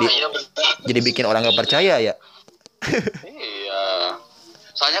kan jadi bikin orang nggak percaya ya. Iya.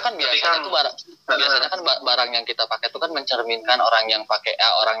 Soalnya kan biasanya tuh barang yang kita pakai tuh kan mencerminkan orang yang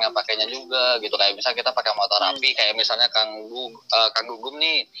pakainya juga gitu. Kayak misalnya kita pakai motor rapi, kayak misalnya Kang Gugum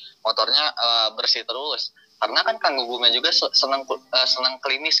nih motornya bersih terus. Karena kan Kang Gugumnya juga senang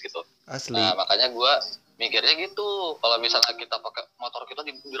klimis gitu. Asli. Nah, makanya gue mikirnya gitu. Kalau misalnya kita pakai motor kita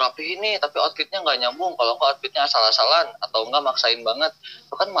dirapihin nih, tapi outfitnya nggak nyambung. Kalau nggak outfitnya asal-asalan atau nggak maksain banget,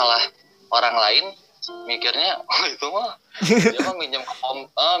 itu kan malah orang lain mikirnya, oh itu mah dia mah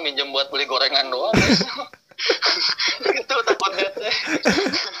minjem buat beli gorengan doang. Itu takutnya teh.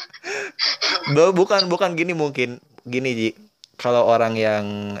 Bukan gini, mungkin gini Ji. Kalau orang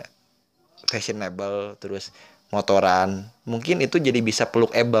yang fashionable terus motoran, mungkin itu jadi bisa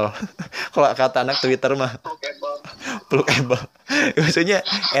pelukable. Kalau kata anak Twitter mah pelukable. Maksudnya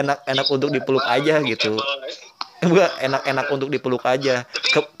enak untuk dipeluk aja gitu. Enggak, enak untuk dipeluk aja.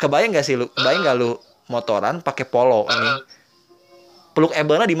 Kebayang enggak sih lu? Kebayang enggak lu motoran pakai polo ini?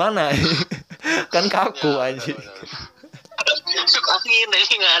 Pelukable-nya di mana? Kan kaku anjing. Suka angin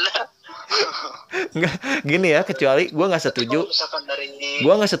ini enggak ada. Enggak, gini ya, kecuali gua enggak setuju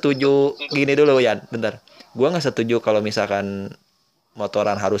gini dulu Yan, bentar. Gua nggak setuju kalau misalkan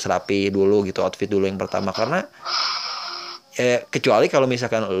motoran harus rapi dulu gitu, outfit dulu yang pertama, karena kecuali kalau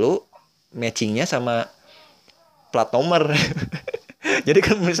misalkan lu matchingnya sama plat nomor. Jadi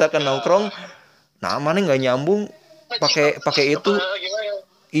kan misalkan nongkrong namanya nggak nyambung pakai itu.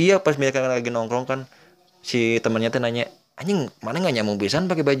 Iya, pas misalkan lagi nongkrong kan si temannya tuh nanya, anjing mana nggak nyambung pisan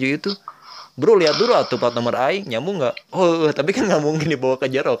pakai baju itu. Bro, lihat dulu atuh plat nomor aing nyambung nggak? Oh, tapi kan nggak mungkin dibawa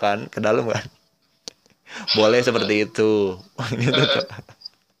ke jero kan, ke dalam kan. Boleh seperti itu.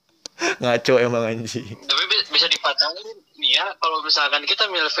 Ngaco emang anjing. Tapi bisa dipatahin nih ya, kalau misalkan kita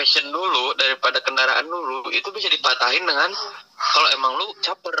milih fashion dulu daripada kendaraan dulu, itu bisa dipatahin dengan kalau emang lu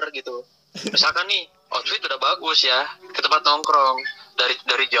caper gitu. Misalkan nih outfit udah bagus ya, ke tempat nongkrong,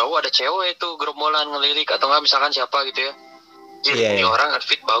 dari jauh ada cewek itu gerombolan ngelirik, atau enggak misalkan siapa gitu ya. Jadi ini orang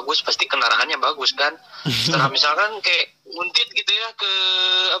outfit bagus, pasti kendaraannya bagus kan. Setelah misalkan kayak nguntit gitu ya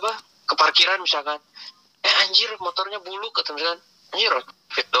ke parkiran misalkan. Anjir motornya buluk, atau misalkan anjir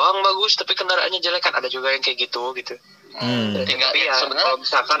fit doang bagus tapi kendaraannya jelek, kan ada juga yang kayak gitu. Tinggal ya, sebenarnya kalau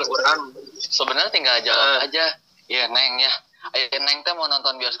misalkan orang sebenarnya tinggal jawab aja, ya Neng ya. Neng teh mau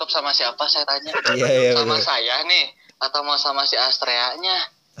nonton bioskop sama siapa, saya tanya. Iya, sama bener. saya nih. atau mau sama si Astreanya?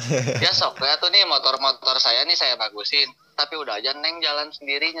 Ya sok ya tuh nih motor saya nih saya bagusin. Tapi udah aja Neng jalan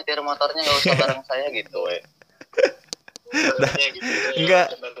sendiri nyetir motornya nggak usah bareng saya gitu we.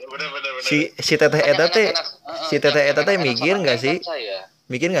 Enggak. Si teteh eta teh mikir enggak sih?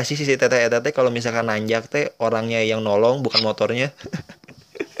 Mikir enggak sih si teteh eta teh kalau misalkan nanjak teh orangnya yang nolong bukan motornya?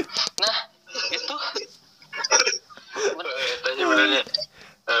 Nah, itu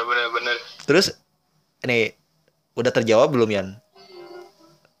bener. Terus ini udah terjawab belum Yan?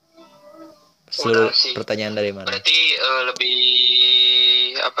 Seluruh pertanyaan dari mana? Berarti lebih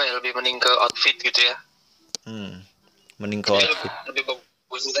lebih mending ke outfit gitu ya? Mending ke outfit. Lebih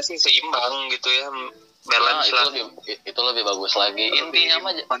bagus juga sih seimbang gitu ya, balance lah. Itu lebih bagus lagi. Intinya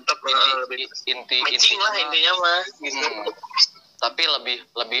mah mantap. Matching lah intinya mah. Gitu. Tapi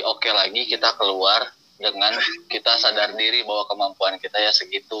lebih oke lagi kita keluar dengan kita sadar diri bahwa kemampuan kita ya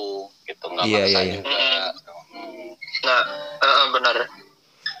segitu, gitu nggak maksa juga. Nah, benar.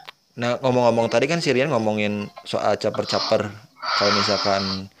 Nah ngomong-ngomong tadi kan si Rian ngomongin soal caper-caper. Kalau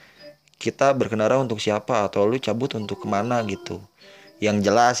misalkan kita berkendara untuk siapa atau lu cabut untuk kemana gitu. Yang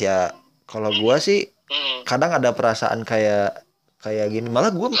jelas ya kalau gua sih kadang ada perasaan kayak gini.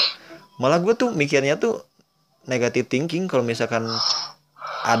 Malah gua tuh mikirnya tuh negative thinking kalau misalkan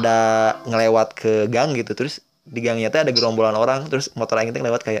ada ngelewat ke gang gitu terus di gangnya tuh ada gerombolan orang terus motor aing teh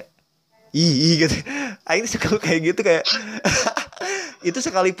lewat kayak ih gitu. Aing suka kayak gitu kayak itu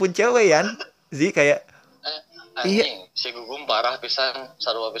sekalipun cewek Yan sih kayak anjing si Gugum parah pisan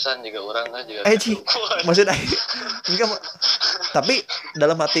sarua pisan juga orang kan juga maksud aing enggak tapi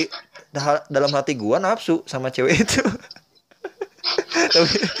dalam hati gua nafsu sama cewek itu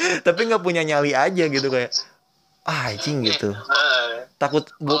tapi nggak punya nyali aja gitu kayak anjing gitu takut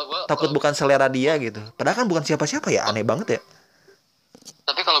bukan selera dia gitu padahal kan bukan siapa-siapa ya aneh banget ya.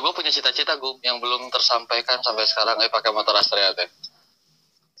 Tapi kalau gue punya cita-cita gue yang belum tersampaikan sampai sekarang pakai motor Astrea teh.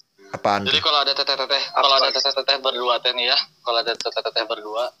 Apaan? Jadi kalau ada teteh berdua teh nih ya, kalau ada teteh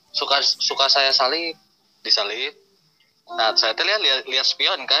berdua suka saya disalip. Nah saya teh lihat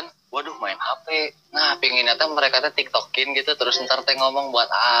spion kan, waduh main HP. Nah pinginnya teh mereka teh TikTokin gitu terus ntar teh ngomong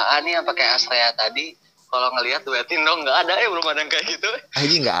buat nih yang pakai Astrea tadi. Kalau ngelihat duetin dong nggak ada belum ada yang kayak gitu.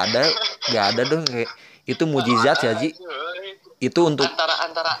 Aji nggak ada dong kayak itu mujizat ya Ji. Itu untuk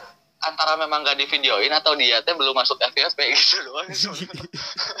antara memang gak divideoin atau dia teh belum masuk FVP gitu doang.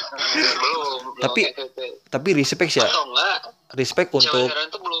 belum tapi respect ya. Respect untuk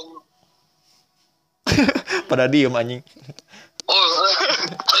itu belum. pada diem anjing.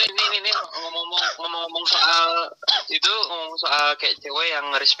 Ini ngomong soal kayak cewek yang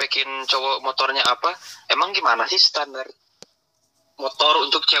respectin cowok motornya apa, emang gimana sih standar motor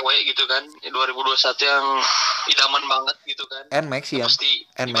untuk cewek gitu kan 2021 yang idaman banget gitu kan NMAX ya pasti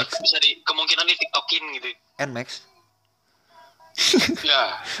NMAX bisa kemungkinan di TikTokin gitu NMAX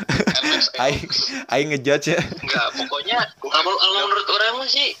ya NMAX aing ngejudge ya enggak pokoknya kalau menurut orang mah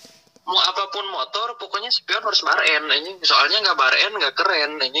sih mau apapun motor pokoknya spion harus baren anjing soalnya nggak baren nggak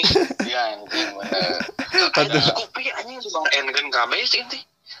keren anjing iya anjing bener kayak kopi anjing di baren kan kami sih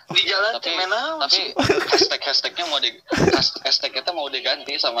di jalan tapi hashtagnya hashtag kita mau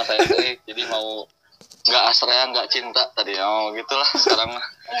diganti sama saya jadi mau nggak Astrea nggak cinta tadi gitulah sekarang mah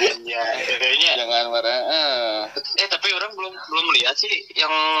kayaknya jangan marah tapi orang belum lihat sih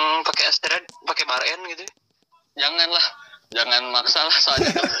yang pakai Astrea pakai baren gitu jangan maksa lah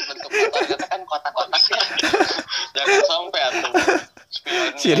soalnya bentuk motor kita kan kotak-kotak ya jangan sampai atuh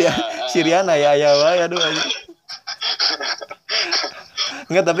Siriana ya aduh aja.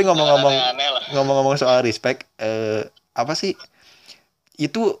 Enggak tapi ngomong-ngomong soal respect apa sih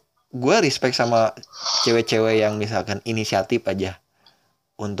itu gue respect sama cewek-cewek yang misalkan inisiatif aja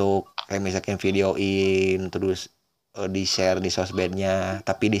untuk kayak misalkan videoin terus di share di sosmednya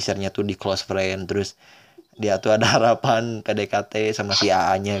tapi di share-nya tuh di close friend terus dia tuh ada harapan PDKT sama si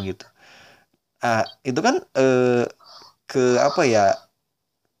AA-nya gitu. Itu kan ke apa ya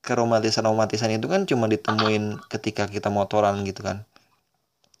keromantisan itu kan cuma ditemuin ketika kita motoran gitu kan.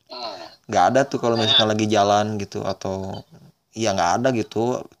 Nggak ada tuh kalau misalkan lagi jalan gitu atau ya nggak ada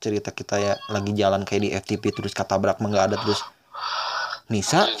gitu cerita kita ya lagi jalan kayak di FTP terus ketabrak mah nggak ada terus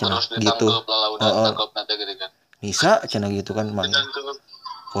Nisa cina gitu Nisa cina gitu kan mang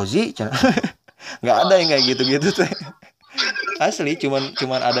Kozi cina nggak ada yang kayak gitu tuh asli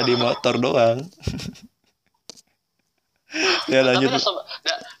cuman ada di motor doang. Ya lanjut. Tapi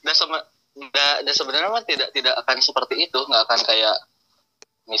sebenarnya mah tidak akan seperti itu, nggak akan kayak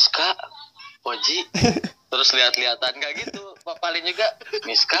Miska, Oji, terus lihat-lihatan kayak gitu. Paling juga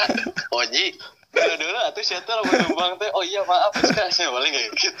Miska, Oji, dulu atuh sia teh lamun numpang teh oh iya maaf Rizka paling kayak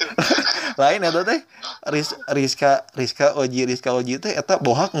gitu. Lain eta teh Rizka Oji teh eta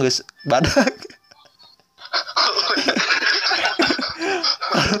bohak geus badak.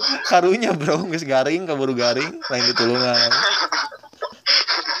 Karunya bro geus garing kaburu garing lain ditulungan.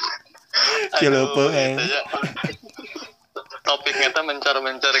 Cileupeuh Gitu ya. Topiknya tuh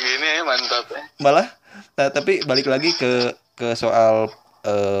mencar-mencar gini ya mantap ya. Malah tapi balik lagi ke soal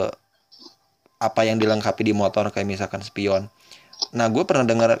apa yang dilengkapi di motor kayak misalkan spion. Nah, gue pernah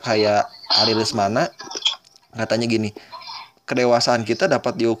dengar kayak Ari Lesmana katanya gini, kedewasaan kita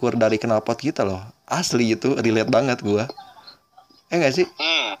dapat diukur dari knalpot kita loh. Asli itu relate banget gue. Enggak sih?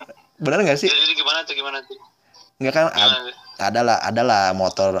 Benar enggak sih? Jadi gimana tuh? Enggak kan adalah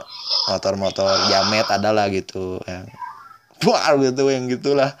motor jamet adalah gitu yang wah gitu yang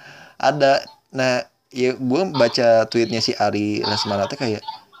gitulah ada. Nah, ya gue baca tweetnya si Ari Lesmana teh kayak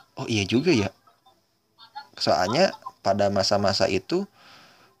oh iya juga ya. Soalnya pada masa-masa itu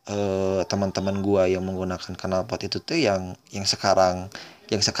teman-teman gua yang menggunakan knalpot itu tuh yang sekarang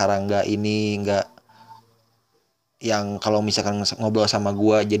nggak yang kalau misalkan ngobrol sama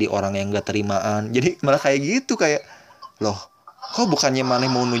gua jadi orang yang nggak terimaan, jadi malah kayak gitu kayak loh kok bukannya maneh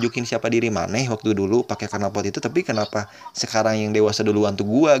mau nunjukin siapa diri maneh waktu dulu pakai knalpot itu, tapi kenapa sekarang yang dewasa duluan tuh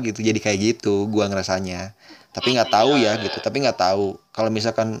gua gitu, jadi kayak gitu gua ngerasanya. Tapi nggak tahu ya gitu, tapi nggak tahu kalau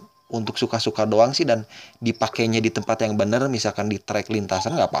misalkan untuk suka-suka doang sih dan dipakainya di tempat yang benar, misalkan di trek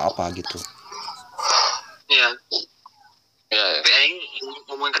lintasan nggak apa-apa gitu. Iya. Ya. Tapi aing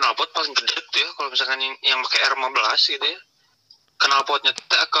ngomongin knalpot paling gede tuh ya kalau misalkan yang pakai R15 gitu ya. Knalpotnya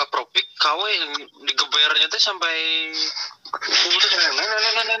teh ke propik KW yang digebernya teh sampai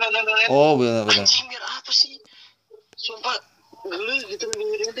Oh benar. Anjing biar apa sih? Sumpah dulu gitu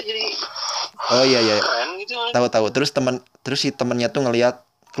dengerin teh jadi oh iya keren gitu. Tahu terus si temennya tuh ngelihat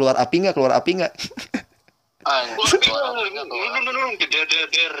keluar api nggak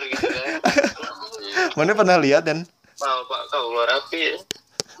Geder gitu ya. Mana pernah lihat dan Pak kau keluar api ya.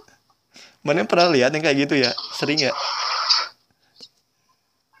 mana pernah lihat yang kayak gitu ya, sering ya?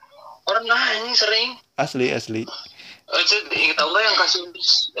 Pernah ini sering. Asli. Ingat tahu nggak yang kasus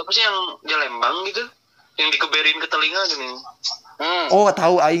apa sih yang di Lembang gitu, yang dikeberin ke telinga gini. Oh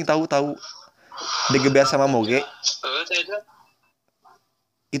tahu aing tahu digeber sama moge.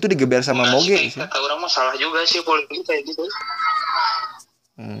 Itu digeber sama moge sih. Kata orang mah salah juga sih politik kayak gitu.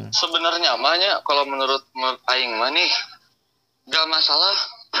 Sebenarnya mahnya kalau menurut aing mah nih gak masalah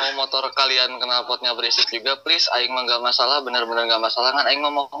mau motor kalian knalpotnya berisik juga please, aing mah gak masalah, bener-bener gak masalah kan. Aing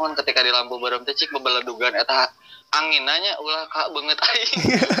mah mohon ketika di lampu berem teh cik bebeledugan eta angin nanya ulah kak banget aing.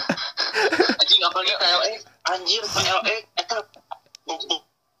 Anjing apalagi KLX anjir KLX eta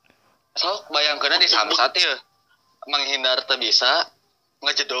sok bayangkeun di samsat ya menghindar teh bisa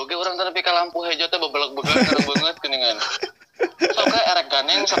ngejedoge orang teh nepi ka lampu hejo teh bebelek-begelek karena banget geuningan. Sok erek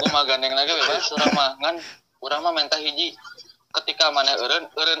ganeng sakumaha ganeng lagi bebas urang mah ngan urang mah menta hiji ketika maneh eureun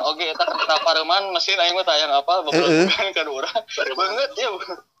oge eta kena pareuman mesin aing mah tayang apa bebelek kan urang banget ya.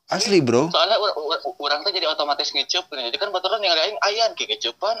 Asli bro. Soalnya urang teh jadi otomatis ngeceup jadi kan baturan ningali aing ayan ki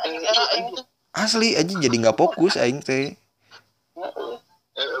ngeceupan aing era aing itu. Asli aja jadi enggak fokus aing teh.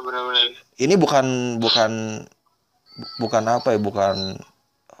 Benar-benar. Ini bukan apa ya, bukan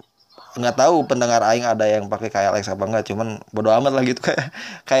nggak tahu pendengar aing ada yang pakai KLX apa enggak, cuman bodo amat lah gitu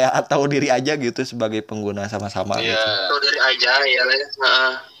kayak tahu diri aja gitu sebagai pengguna sama-sama gitu. Tahu diri aja ya lah.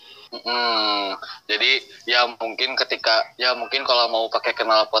 Jadi ya mungkin kalau mau pakai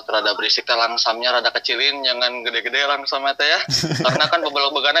knalpot rada berisik teh langsamnya rada kecilin, jangan gede-gede langsamnya teh ya. Karena kan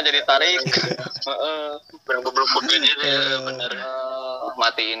bebelok-begana jadi tarik. Bebelok-begana bener.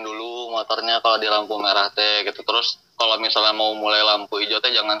 Matiin dulu motornya kalau di lampu merah teh gitu. Terus kalau misalnya mau mulai lampu hijau teh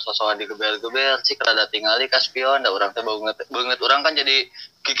jangan sosokan digeber-geber, cik rada tingali ka spion da urang teh banget urang kan jadi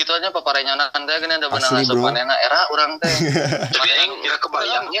kikituannya paparenyanan teh geuning da beunang asup manehna era urang teh. Tapi aing kira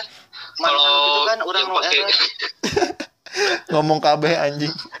kebayangnya kalau gitu kan urang nu era ngomong kabeh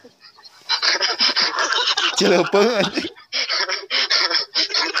anjing. Cileupeuh anjing.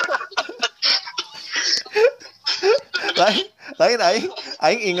 lain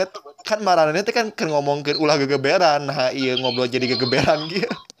aing inget kan marane teh kan ngomongkeun ulah gegeberan. Nah ieu ngobrol jadi gegeberan gitu.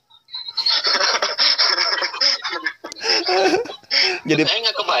 Jadi saya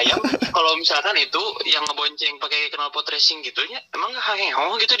nggak kebayang kalau misalkan itu yang ngebonceng pakai knalpot racing gitunya emang nggak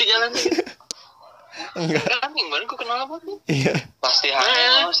hangeng gitu di jalan gitu. Enggak. Kan yang baru knalpot. Iya. Pasti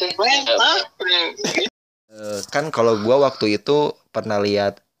hangeng sih. Kan kalau gua waktu itu pernah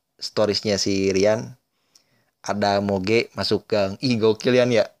lihat storiesnya si Rian, ada moge masuk gang. Ih gokil ya.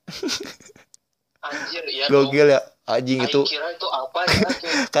 Anjir iya. Gokil ya. Anjing Aing itu kira itu apa ya?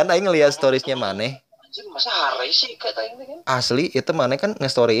 kan aing ngeliat storiesnya Maneh. Anjing masa hari sih kata Aing kan? Asli itu Maneh kan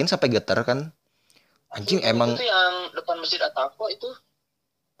nge-storyin sampai getar kan. Anjing emang itu yang depan Masjid At-Taqwa itu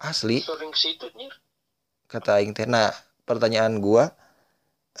asli sering ke situ nih. kata aing teh. Nah, pertanyaan gua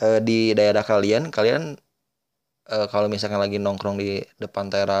di daerah kalian kalau misalkan lagi nongkrong di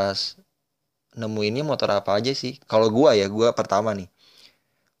depan teras nemuinnya motor apa aja sih? Kalau gua pertama nih.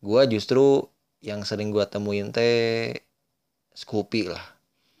 Gua justru yang sering gua temuin teh Scoopy lah.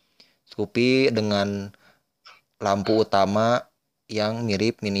 Scoopy dengan lampu utama yang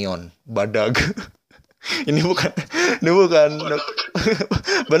mirip Minion, badag. ini bukan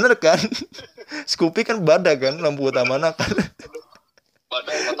bener kan? Scoopy kan badag kan lampu utamanya kan.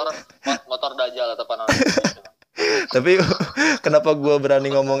 motor dajal atau apa. Tapi kenapa gue berani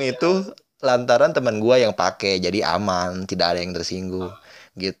ngomong itu? Lantaran teman gue yang pakai, jadi aman, tidak ada yang tersinggung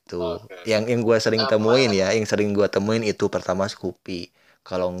gitu. Yang gue sering temuin ya, yang sering gue temuin itu pertama Scoopy.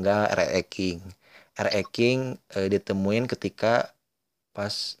 Kalau enggak RE King. RE King ditemuin ketika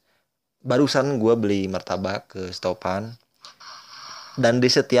pas barusan gue beli martabak ke stopan, dan di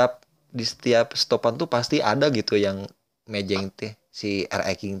setiap stopan tuh pasti ada gitu yang mejeng teh si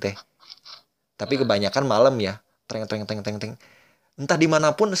RE King teh. Tapi kebanyakan malam ya, teng teng teng teng teng. Entah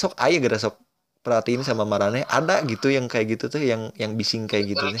dimanapun sok aya gara sok perhatiin sama marane ada gitu yang kayak gitu tuh yang bising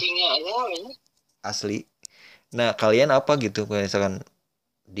kayak gitu teh. Asli. Nah, kalian apa gitu misalkan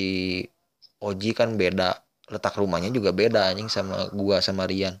di Oji kan beda, letak rumahnya juga beda anjing sama gua sama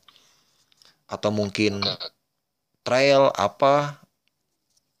Rian. Atau mungkin trail apa?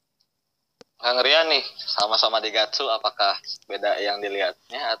 Kang Rian nih, sama-sama di Gatsu, apakah beda yang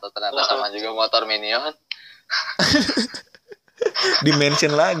dilihatnya atau ternyata sama juga motor Minion?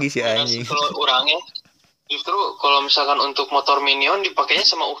 Dimension lagi sih anjing. Kalau orangnya justru kalau misalkan untuk motor Minion dipakainya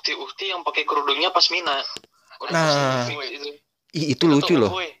sama ukti-ukti yang pakai kerudungnya pasmina. Nah, itu lucu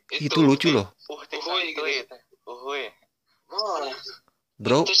loh. Itu lucu loh.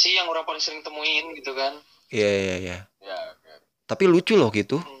 Bro, itu sih yang orang paling sering temuin gitu kan. Iya. Tapi lucu loh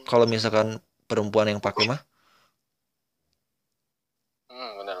gitu. Kalau misalkan perempuan yang pakai mah.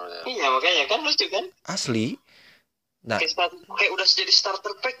 Benar. Iya, makanya kan lucu kan? Asli. Nah, kayak udah jadi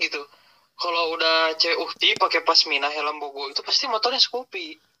starter pack gitu. Kalau udah cewek ukti pakai pasmina helm bogo itu pasti motornya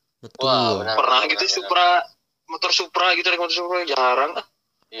Scoopy. betul. Wah, benar, Pernah benar, gitu benar. Supra, motor Supra gitu, motor Supra jarang.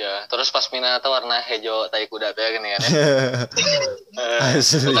 Iya, terus pasmina tuh warna hijau tai kuda teh gini kan.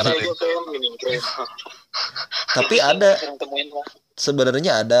 Asli. Tapi ada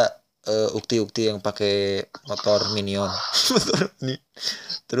sebenarnya ada ukti-ukti yang pakai motor Minion. Motor ini.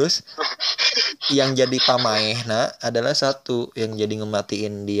 Terus yang jadi pamaehna adalah satu yang jadi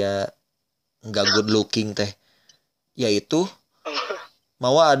ngematiin dia nggak good looking teh, yaitu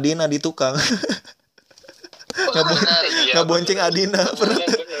mawa Adina di tukang. Nggak bonceng Adina.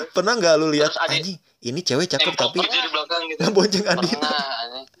 Pernah nggak lu lihat anjing ini cewek cakep tapi nggak bonceng Adina.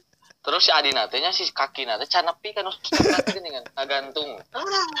 Terus si Adina teh nya si kaki nate canepi kan kaki gini kan ngagantung.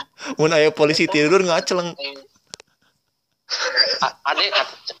 Mun aya polisi tidur ngaceleng. Ade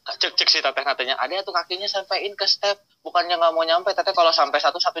cek si teteh katanya ade tuh kakinya sampein ke step, bukannya nggak mau nyampe teteh, kalau sampai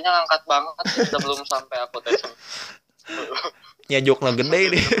satunya ngangkat banget udah belum sampai aku teh. Ya jokna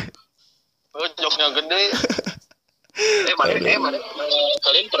gede deh. Oh, joknya gede.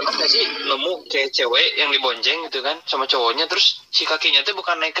 Kalian pernah gak sih nemu kayak cewek yang dibonceng gitu kan sama cowoknya, terus si kakinya tuh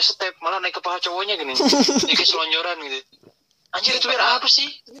bukan naik ke step, malah naik ke paha cowoknya gini. Jadi kayak selonjoran gitu. Anjir itu biar apa sih?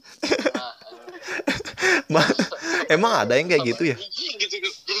 Emang ada yang kayak gitu ya?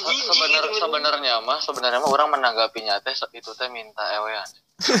 Sebenarnya mah orang menanggapinya teh itu teh minta ewean.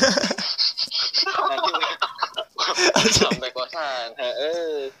 Sampai kosan.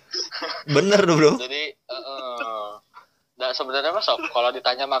 Bener dong bro. Jadi sebenarnya mah sok kalau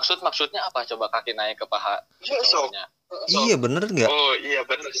ditanya maksudnya apa, coba kaki naik ke paha cowoknya. Iya bener nggak? Oh iya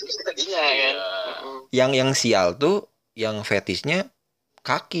bener. Iya kan. Yang sial tuh yang fetishnya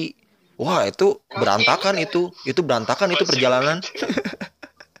kaki. Wah itu berantakan itu berantakan itu perjalanan.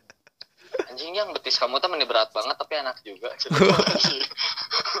 Anjing yang betis kamu tuh berat banget tapi enak juga.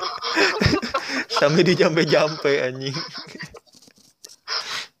 Sampai dijampe-jampe anjing.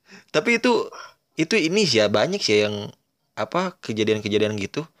 Tapi itu ini sih ya banyak sih yang apa kejadian-kejadian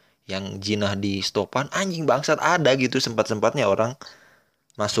gitu yang jinah di stopan anjing bangsat ada gitu sempat-sempatnya orang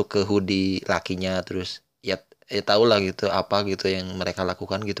masuk ke hoodie lakinya terus ya tau lah gitu apa gitu yang mereka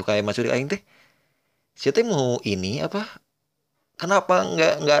lakukan gitu kayak maksud aing teh siapa mau ini apa kenapa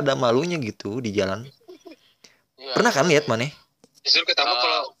nggak ada malunya gitu di jalan Ya, pernah kan lihat mana Justru ketambah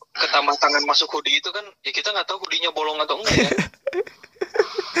kalau ketambah tangan masuk hoodie itu kan ya kita nggak tahu hoodie-nya bolong atau enggak ya.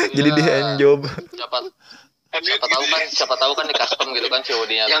 jadi di handjob Siapa tahu kan di custom gitu kan si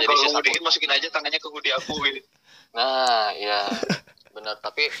hoodie-nya. Yang Jadi kalau hoodie masukin aja tangannya ke hoodie aku gitu. Nah, ya benar.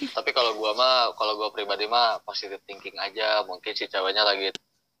 Tapi kalau gua pribadi mah positive thinking aja. Mungkin si ceweknya lagi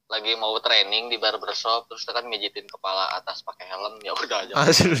mau training di barbershop, terus kan mijitin kepala atas pakai helm, ya udah aja.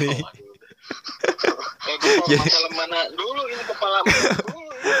 Asli. Jadi helm mana dulu ini kepala dulu.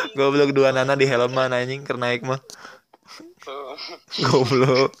 Goblok dua nana di helm mana anjing keur naik mah.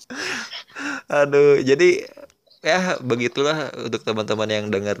 Goblok. Aduh, jadi ya begitulah untuk teman-teman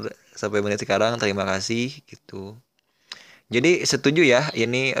yang dengar sampai menit sekarang, terima kasih gitu. Jadi setuju ya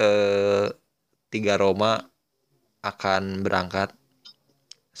ini 3 Roma akan berangkat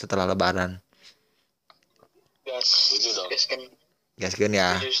setelah lebaran. Gaskeun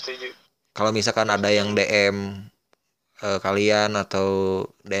ya. Setuju. Kalau misalkan ada yang DM kalian atau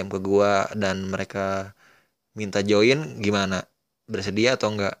DM ke gua dan mereka minta join, gimana? Bersedia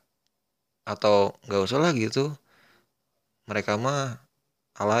atau enggak? Atau enggak usah lah gitu. Mereka mah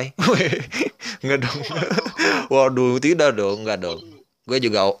alay. Enggak dong. Waduh, tidak dong, enggak dong. Gue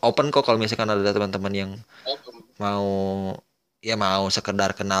juga open kok kalau misalkan ada teman-teman yang mau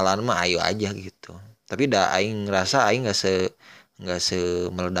sekedar kenalan mah ayo aja gitu. Tapi dah aing ngerasa aing enggak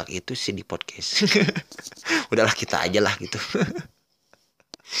semeledak itu sih di podcast. Udahlah kita aja lah gitu.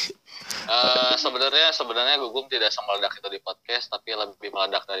 Sebenarnya Gugum tidak semeledak itu di podcast, tapi lebih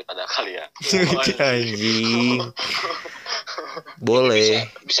meledak daripada kalian. Anjing. Boleh.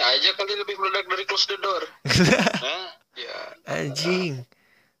 Bisa aja kali lebih meledak dari close the door. Ya. Anjing.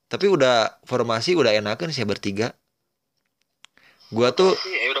 Tapi udah formasi udah enakan sih bertiga. Gua tuh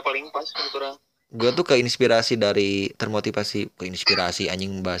udah paling pas kebetulan. Gua tuh termotivasi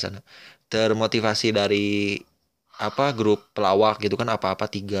anjing bahasannya. Termotivasi dari grup pelawak gitu kan, apa-apa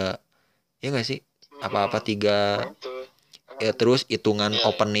 3. Ya enggak sih? Apa-apa 3. Ya terus hitungan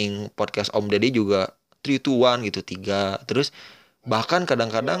opening podcast Om Deddy juga 3, 2, 1 gitu 3. Terus bahkan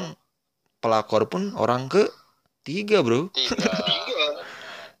kadang-kadang pelakor pun orang ke 3, bro.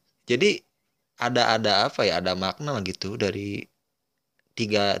 3. Jadi ada makna lah gitu dari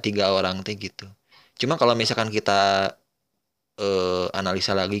 3 orang teh gitu. Cuma kalau misalkan kita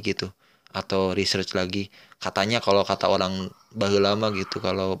analisa lagi gitu atau research lagi, katanya kalau kata orang baheula mah gitu,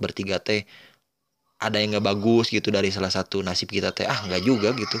 kalau bertiga teh ada yang nggak bagus gitu dari salah satu nasib kita teh. Nggak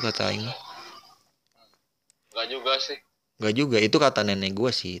juga gitu kata aing. Nggak juga sih. Nggak juga, itu kata nenek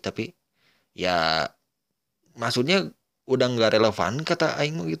gue sih. Tapi ya maksudnya udah nggak relevan kata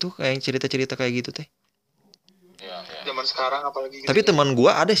aing mah gitu, kayak cerita-cerita kayak gitu teh. Ya. Zaman sekarang apalagi gitu. Tapi teman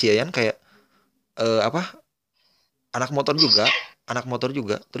gue ada sih ya kan kayak anak motor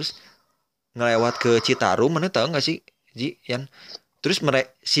juga terus ngelewat ke Citarum, mana tahu nggak sih Ji Yan? Terus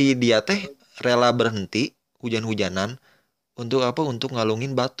si dia teh rela berhenti hujan-hujanan untuk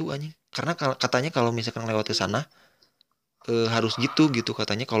ngalungin batu anjing, karena katanya kalau misalkan lewat ke sana harus gitu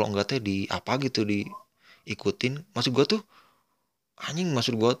katanya, kalau enggak teh diikutin. Maksud gua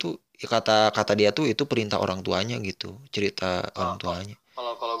tuh ya kata dia tuh itu perintah orang tuanya gitu, cerita orang tuanya.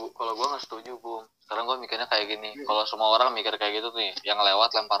 Kalau gua nggak setuju, Bung. Sekarang gue mikirnya kayak gini, kalau semua orang mikir kayak gitu nih, yang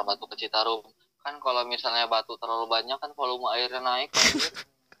lewat lempar batu ke Citarum, kan kalau misalnya batu terlalu banyak kan volume airnya naik.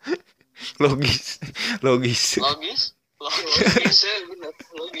 Logis.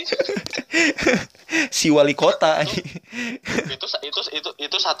 Si wali kota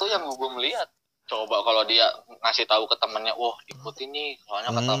itu satu yang gue melihat. Coba kalau dia ngasih tahu ke temennya, wah ikutin nih,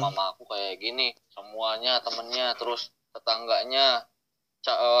 soalnya kata mama aku kayak gini, semuanya temennya, terus tetangganya,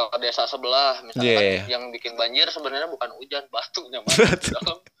 desa sebelah misalnya kan, yang bikin banjir sebenarnya bukan hujan, batunya batu.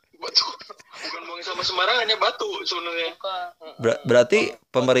 Bukan buang sama sembarangannya, batu sebenarnya. Berarti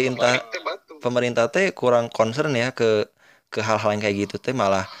pemerintah teh kurang concern ya ke hal-hal yang kayak gitu teh,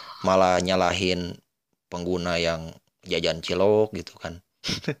 malah nyalahin pengguna yang jajan cilok gitu kan.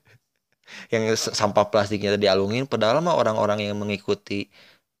 Yang sampah plastiknya dialungin, padahal mah orang-orang yang mengikuti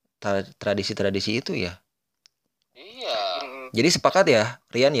tradisi-tradisi itu ya. Iya. Jadi sepakat ya,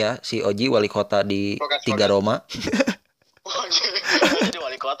 Rian ya, si Oji wali kota di 3 Roma. Jadi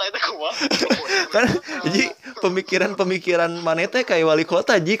wali kota itu gua. Kan jadi pemikiran mana teh kayak wali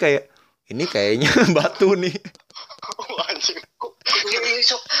kota, Ji, kayak ini kayaknya batu nih. Ini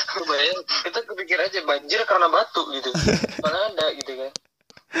sok kebayang, kita kepikir aja banjir karena batu gitu. Mana ada gitu kan.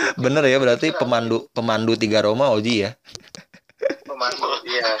 Bener ya, berarti pemandu 3 Roma Oji ya. Pemandu,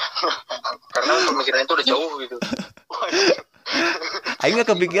 iya. Karena pemikiran itu udah jauh gitu. Aing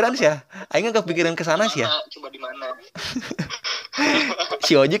gak kepikiran sih ya. Aing gak kepikiran ke sana sih ya. Coba di mana?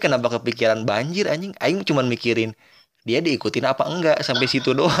 Si Oji kenapa kepikiran banjir anjing? Aing cuma mikirin dia diikutin apa enggak sampai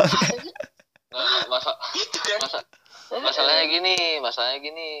situ doang. Masalahnya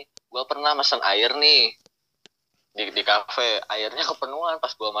gini, gua pernah mesen air nih. di kafe airnya kepenuhan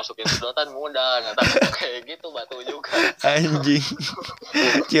pas gua masukin sedotan mudah nyata kayak gitu batu juga Anjing.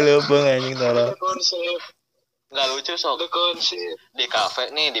 Cileupeng anjing tolong. nggak lucu sok di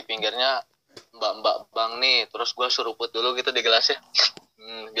kafe nih di pinggirnya mbak bang nih terus gua suruput dulu gitu di gelasnya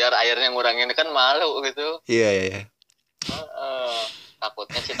biar airnya ngurangin kan malu gitu Iya.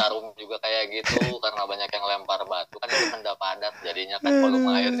 takutnya Citarum juga kayak gitu karena banyak yang lempar batu kan itu benda padat jadinya kan volume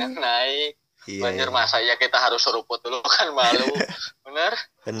airnya naik. Banjir masa ya kita harus seruput dulu kan malu. Bener?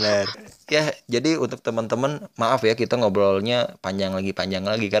 Ya, jadi untuk teman-teman maaf ya kita ngobrolnya panjang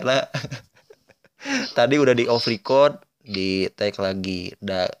lagi karena tadi udah di off record, di tag lagi.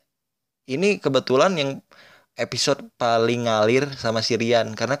 Ini kebetulan yang episode paling ngalir sama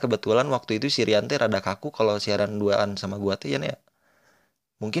Sirian karena kebetulan waktu itu Sirian teh rada kaku kalau siaran duaan sama gua tuh ya.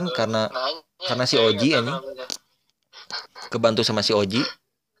 Mungkin karena si Oji anjing. Kebantu sama si Oji.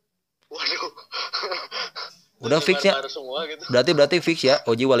 Waduh. Udah fix ya. Gitu. Berarti fix ya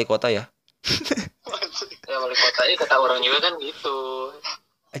Oji wali kota ya. Ya wali kotanya kata orang juga kan gitu.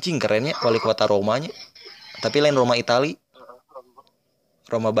 Anjing kerennya wali kota Romanya. Tapi lain Roma Itali.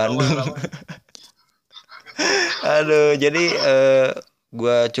 Roma Bandung. Aduh, jadi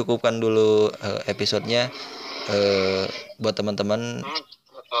gua cukupkan dulu episodenya. Buat teman-teman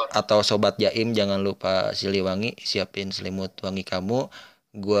atau sobat Jaim jangan lupa Siliwangi, siapin selimut wangi kamu.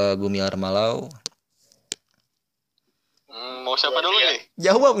 Gua Gumilar Malau. Mau siapa dulu nih?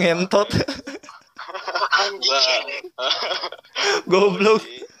 Jawab ngentot. Goblok.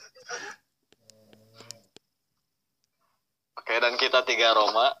 Oke, dan kita 3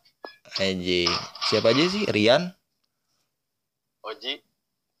 Roma. Anjing. Siapa aja sih? Rian, Oji,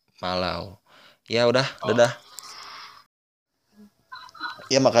 Malau. Ya udah, dadah.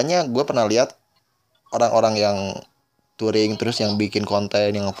 Ya makanya gue pernah lihat orang-orang yang touring terus yang bikin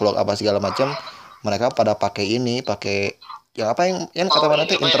konten, yang vlog apa segala macam, mereka pada pakai yang apa yang kata mana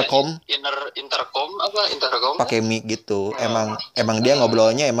tuh intercom. Intercom apa? Intercom. Pakai mic gitu. Emang dia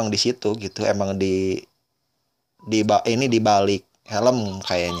ngobrolnya emang di situ gitu. Emang di balik helm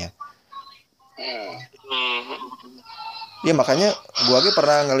kayaknya. Ya makanya gua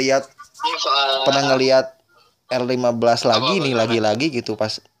pernah ngelihat R15 lagi gitu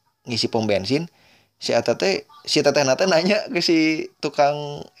pas ngisi pom bensin. Si teteh nate nanya ke si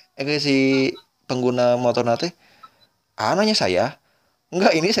tukang ke si pengguna motor nate, nanya saya,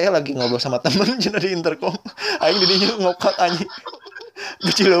 enggak ini saya lagi ngobrol sama temen cina di intercom, aing didinya ngokak anjing,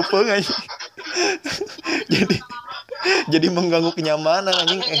 Cileupeng anjing, jadi mengganggu kenyamanan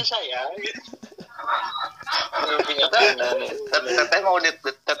anjing. Saya.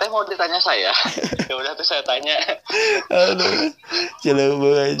 Teteh mau ditanya saya. Ya udah tuh saya tanya. Aduh,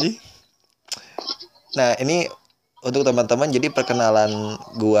 Cileupeng anjing. Nah ini untuk teman-teman jadi perkenalan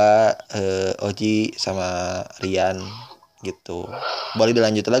gua Oji sama Rian gitu. Boleh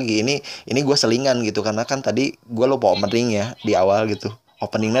dilanjut lagi. Ini gua selingan gitu karena kan tadi gua lupa opening ya di awal gitu.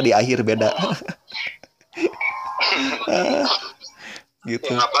 Openingnya di akhir beda.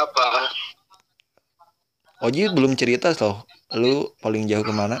 Gitu. Ya, gak apa-apa. Oji belum cerita loh. Lu paling jauh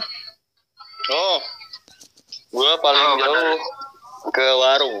kemana? Oh, gua paling jauh ke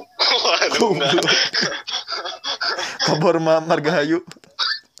warung. Waduh. Kabar Margahayu.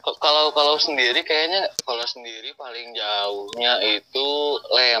 Kalau sendiri kayaknya paling jauhnya itu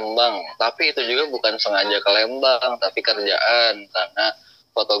Lembang. Tapi itu juga bukan sengaja ke Lembang, tapi kerjaan karena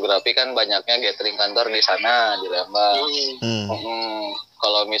fotografi kan banyaknya gathering kantor di sana di Lembang.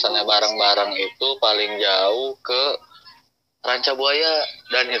 Kalau misalnya bareng-bareng itu paling jauh ke Ranca Buaya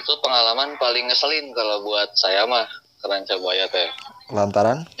dan itu pengalaman paling ngeselin kalau buat saya mah ke Ranca Buaya teh.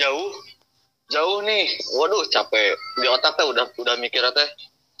 Lantaran? Jauh nih, waduh capek di otak teh udah mikir teh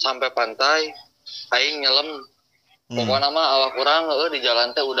sampai pantai, aing nyelam, pokoknya mah awak kurang di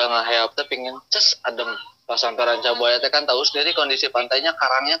jalan teh udah ngaheap teh pingin adem. Pas sampai Ranca Buaya teh kan tahu sendiri kondisi pantainya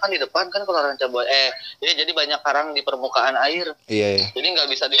karangnya kan di depan kan kalau Ranca Buaya jadi banyak karang di permukaan air. Iya. Jadi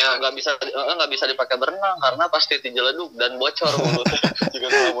nggak bisa dipakai berenang karena pasti dijeleduk dan bocor mulut. Jika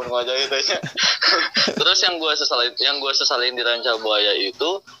ngelamun wajah itu ya. Terus yang gue sesalin di Ranca Buaya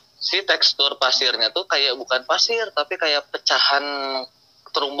itu si tekstur pasirnya tuh kayak bukan pasir tapi kayak pecahan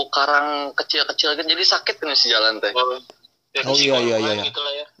terumbu karang kecil-kecil kan jadi sakit kan si jalan teh. Ya, iya. Gitu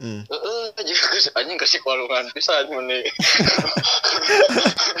lah ya. Juga anjing kasih walungan pisan meni.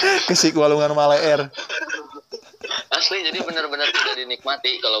 Kasih walungan Maleer. Asli jadi benar-benar tidak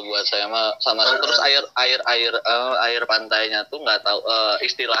dinikmati kalau buat saya mah sama terus air pantainya tuh nggak tahu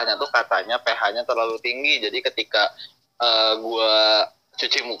istilahnya tuh katanya pH-nya terlalu tinggi. Jadi ketika gua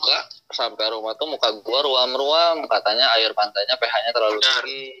cuci muka sampai rumah tuh muka gua ruam-ruam katanya air pantainya pH-nya terlalu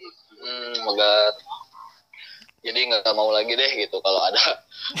tinggi. Megat. jadi nggak mau lagi deh gitu kalau ada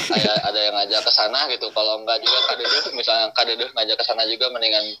yang ngajak ke sana gitu. Kalau enggak juga kadedeh, misalnya kadedeh ngajak ke sana juga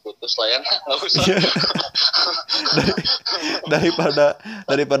mendingan putus lah ya, nggak usah.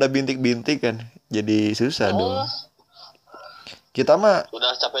 daripada bintik-bintik kan jadi susah dong. Kita mah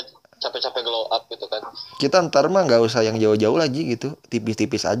udah capek glow up gitu kan. Kita ntar mah nggak usah yang jauh-jauh lagi gitu,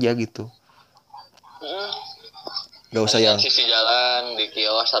 tipis-tipis aja gitu. Gak usah yang sisi jalan di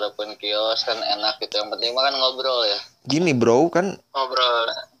kios ataupun kios kan enak gitu. Yang penting mah kan ngobrol ya. Gini bro, kan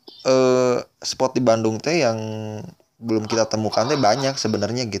Ngobrol. spot di Bandung teh yang belum kita temukan teh banyak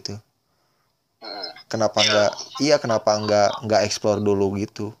sebenarnya gitu. Kenapa nggak explore dulu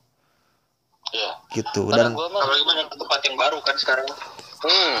gitu? Iya. Gitu. Karena Dan Apalagi banyak tempat yang baru kan sekarang.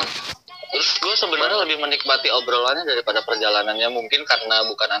 Terus gue sebenarnya lebih menikmati obrolannya daripada perjalanannya, mungkin karena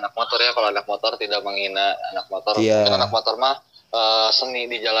bukan anak motor ya. Kalau anak motor tidak menghina anak motor. Iya. Mungkin anak motor mah seni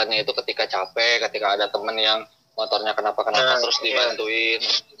di jalannya itu ketika capek, ketika ada temen yang motornya kenapa terus dibantuin.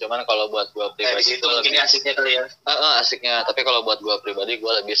 Cuman kalau buat gue pribadi itu mungkin asiknya kali ya. Asiknya. Tapi kalau buat gue pribadi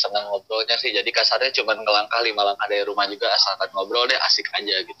gue lebih senang ngobrolnya sih. Jadi kasarnya cuman ngelangkah 5 langkah dari rumah juga, asalkan ngobrol deh, asik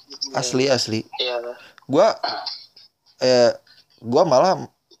aja gitu. Asli. Iya.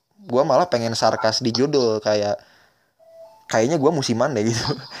 Gua malah pengen sarkas di judul kayaknya gua musiman deh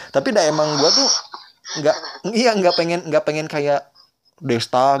gitu. Tapi dah emang gua tuh nggak pengen kayak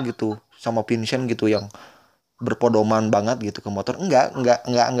Desta gitu sama Vincent gitu yang berpedoman banget gitu ke motor.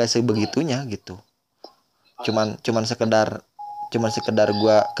 Enggak sebegitunya gitu. Cuman sekedar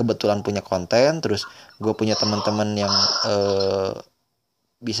gua kebetulan punya konten, terus gua punya teman-teman yang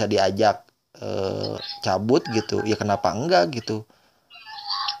bisa diajak cabut gitu. Ya kenapa enggak gitu.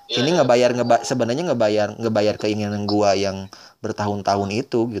 Ini sebenarnya ngebayar keinginan gua yang bertahun-tahun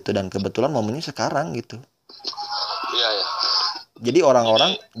itu gitu, dan kebetulan momennya sekarang gitu. Iya.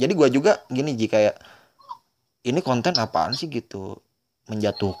 Jadi gua juga gini kayak ini konten apaan sih gitu,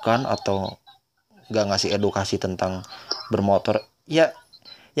 menjatuhkan atau nggak ngasih edukasi tentang bermotor. Ya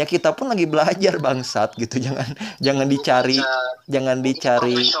kita pun lagi belajar bangsat gitu. Jangan dicari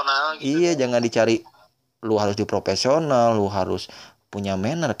Gitu. Iya, jangan dicari lu harus di profesional, lu harus punya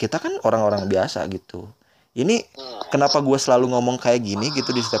manner. Kita kan orang-orang biasa gitu. Ini kenapa gue selalu ngomong kayak gini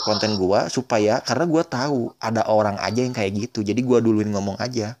gitu di setiap konten gue, supaya karena gue tahu ada orang aja yang kayak gitu. Jadi gue duluin ngomong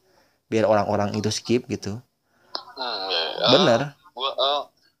aja biar orang-orang itu skip gitu. Bener.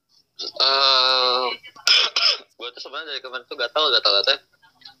 Gue tuh sebenarnya dari kemarin tuh gatal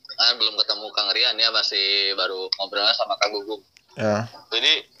belum ketemu Kang Rian ya, masih baru ngobrolnya sama Kang Gugum. Ya.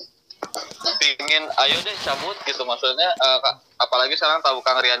 Jadi pingin ayo deh cabut gitu, maksudnya apalagi sekarang tahu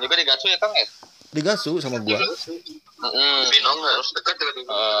Kang Rian juga di Gatsu ya Kang ya? Digasu sama gua. Terus dekat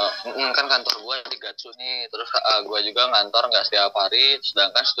kan kantor gua di Gatsu nih, terus gua juga ngantor nggak setiap hari,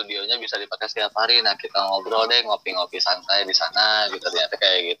 sedangkan studionya bisa dipakai setiap hari. Nah kita ngobrol deh, ngopi-ngopi santai di sana gitu, ternyata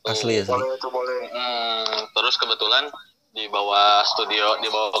kayak gitu. Asli. Boleh. Terus kebetulan di bawah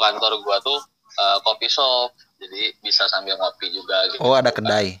kantor gua tuh coffee shop, jadi bisa sambil ngopi juga gitu. Oh, ada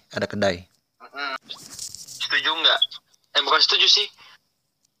kedai. Setuju nggak? Bukan setuju sih.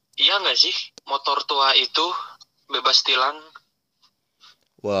 Iya nggak sih, motor tua itu bebas tilang?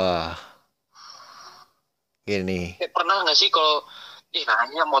 Wah, gini. Pernah nggak sih kalau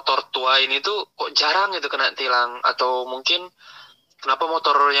nanya motor tua ini tuh kok jarang gitu kena tilang? Atau mungkin kenapa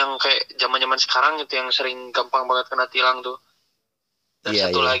motor yang kayak zaman-zaman sekarang gitu yang sering gampang banget kena tilang tuh? Dan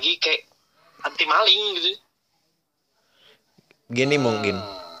satu lagi kayak anti maling gitu. Gini mungkin.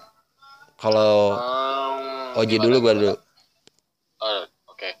 Kalau Oji dulu, gua dulu.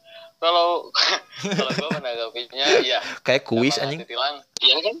 Oke. Kalau gua menanggapinya ya kayak kuis anjing.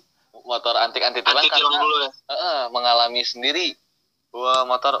 Iya kan? Motor anti tilang karena dulu ya. Mengalami sendiri. Gua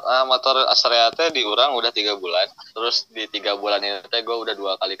motor Astrea teh diurang udah 3 bulan. Terus di 3 bulan ini teh gua udah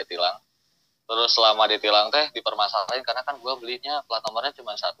 2 kali ketilang. Terus selama ditilang teh dipermasalahin karena kan gua belinya plat nomornya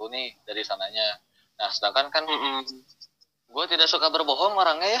cuma 1 nih dari sananya. Nah, sedangkan kan gue tidak suka berbohong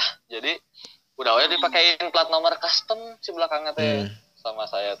orangnya ya, jadi udah dipakein plat nomor custom si belakangnya teh sama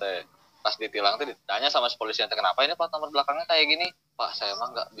saya teh. Pas ditilang teh ditanya sama si polisi teh, kenapa ini plat nomor belakangnya kayak gini? Pak, saya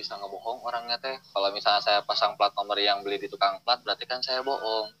emang nggak bisa ngebohong orangnya teh. Kalau misalnya saya pasang plat nomor yang beli di tukang plat, berarti kan saya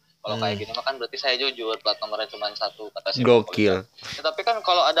bohong. Kalau kayak gini mah kan berarti saya jujur, plat nomornya cuma 1, kata si Gokil. Ya, tapi kan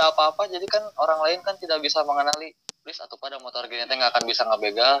kalau ada apa-apa, jadi kan orang lain kan tidak bisa mengenali. Please atau pada motor gini teh nggak akan bisa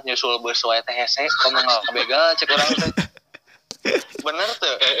ngebegal, nyusul bus wae teh hese, kalau nggak ngebegal cek orang teh. Bener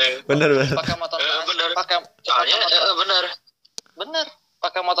tuh. Bener. Pakai motor bener.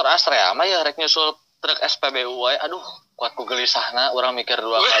 Pakai motor Astrea mah ya rek nyusul truk SPBU wae. Aduh, kuat ku gelisahna, urang mikir 2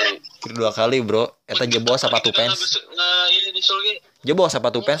 kali. Mikir 2 kali, Bro. Eta jebol sepatu pants. Jebol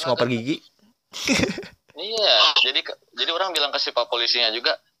sepatu pants ngoper gigi. Iya, jadi orang bilang ke si pak polisinya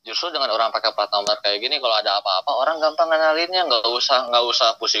juga, justru dengan orang pakai plat nomor kayak gini, kalau ada apa-apa orang gampang ngenalinnya, nggak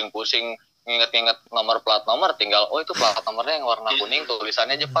usah pusing-pusing nginget-nginget nomor plat nomor, tinggal oh itu plat nomornya yang warna kuning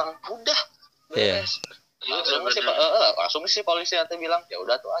tulisannya Jepang, udah beres. Langsung si polisi nanti bilang ya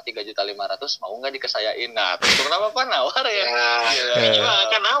udah tuh 3.500.000 mau nggak dikesayain. Nah terus kenapa pak nawar ya?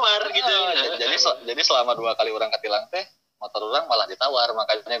 Kan nawar gitu. Jadi selama 2 kali orang ketilang teh motor orang malah ditawar,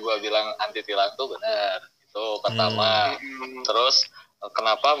 makanya gue bilang anti tilang tuh benar. Itu pertama. Terus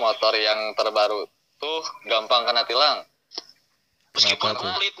kenapa motor yang terbaru tuh gampang kena tilang? Meskipun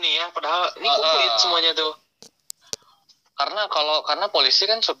komplit nih ya, padahal ini komplit semuanya tuh. Karena polisi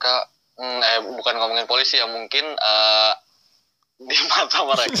kan suka bukan ngomongin polisi ya, mungkin di mata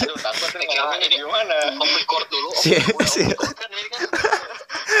mereka tuh takut nih ngomongin gimana. Komplit court dulu. Kan ini kan.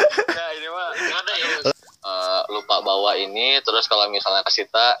 Nah ini mah ada ya. Lupa bawa ini, terus kalau misalnya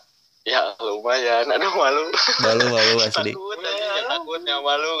kesita ya lumayan, aduh malu asli takutnya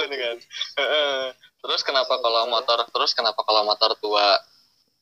malu kan. Terus kenapa kalau motor tua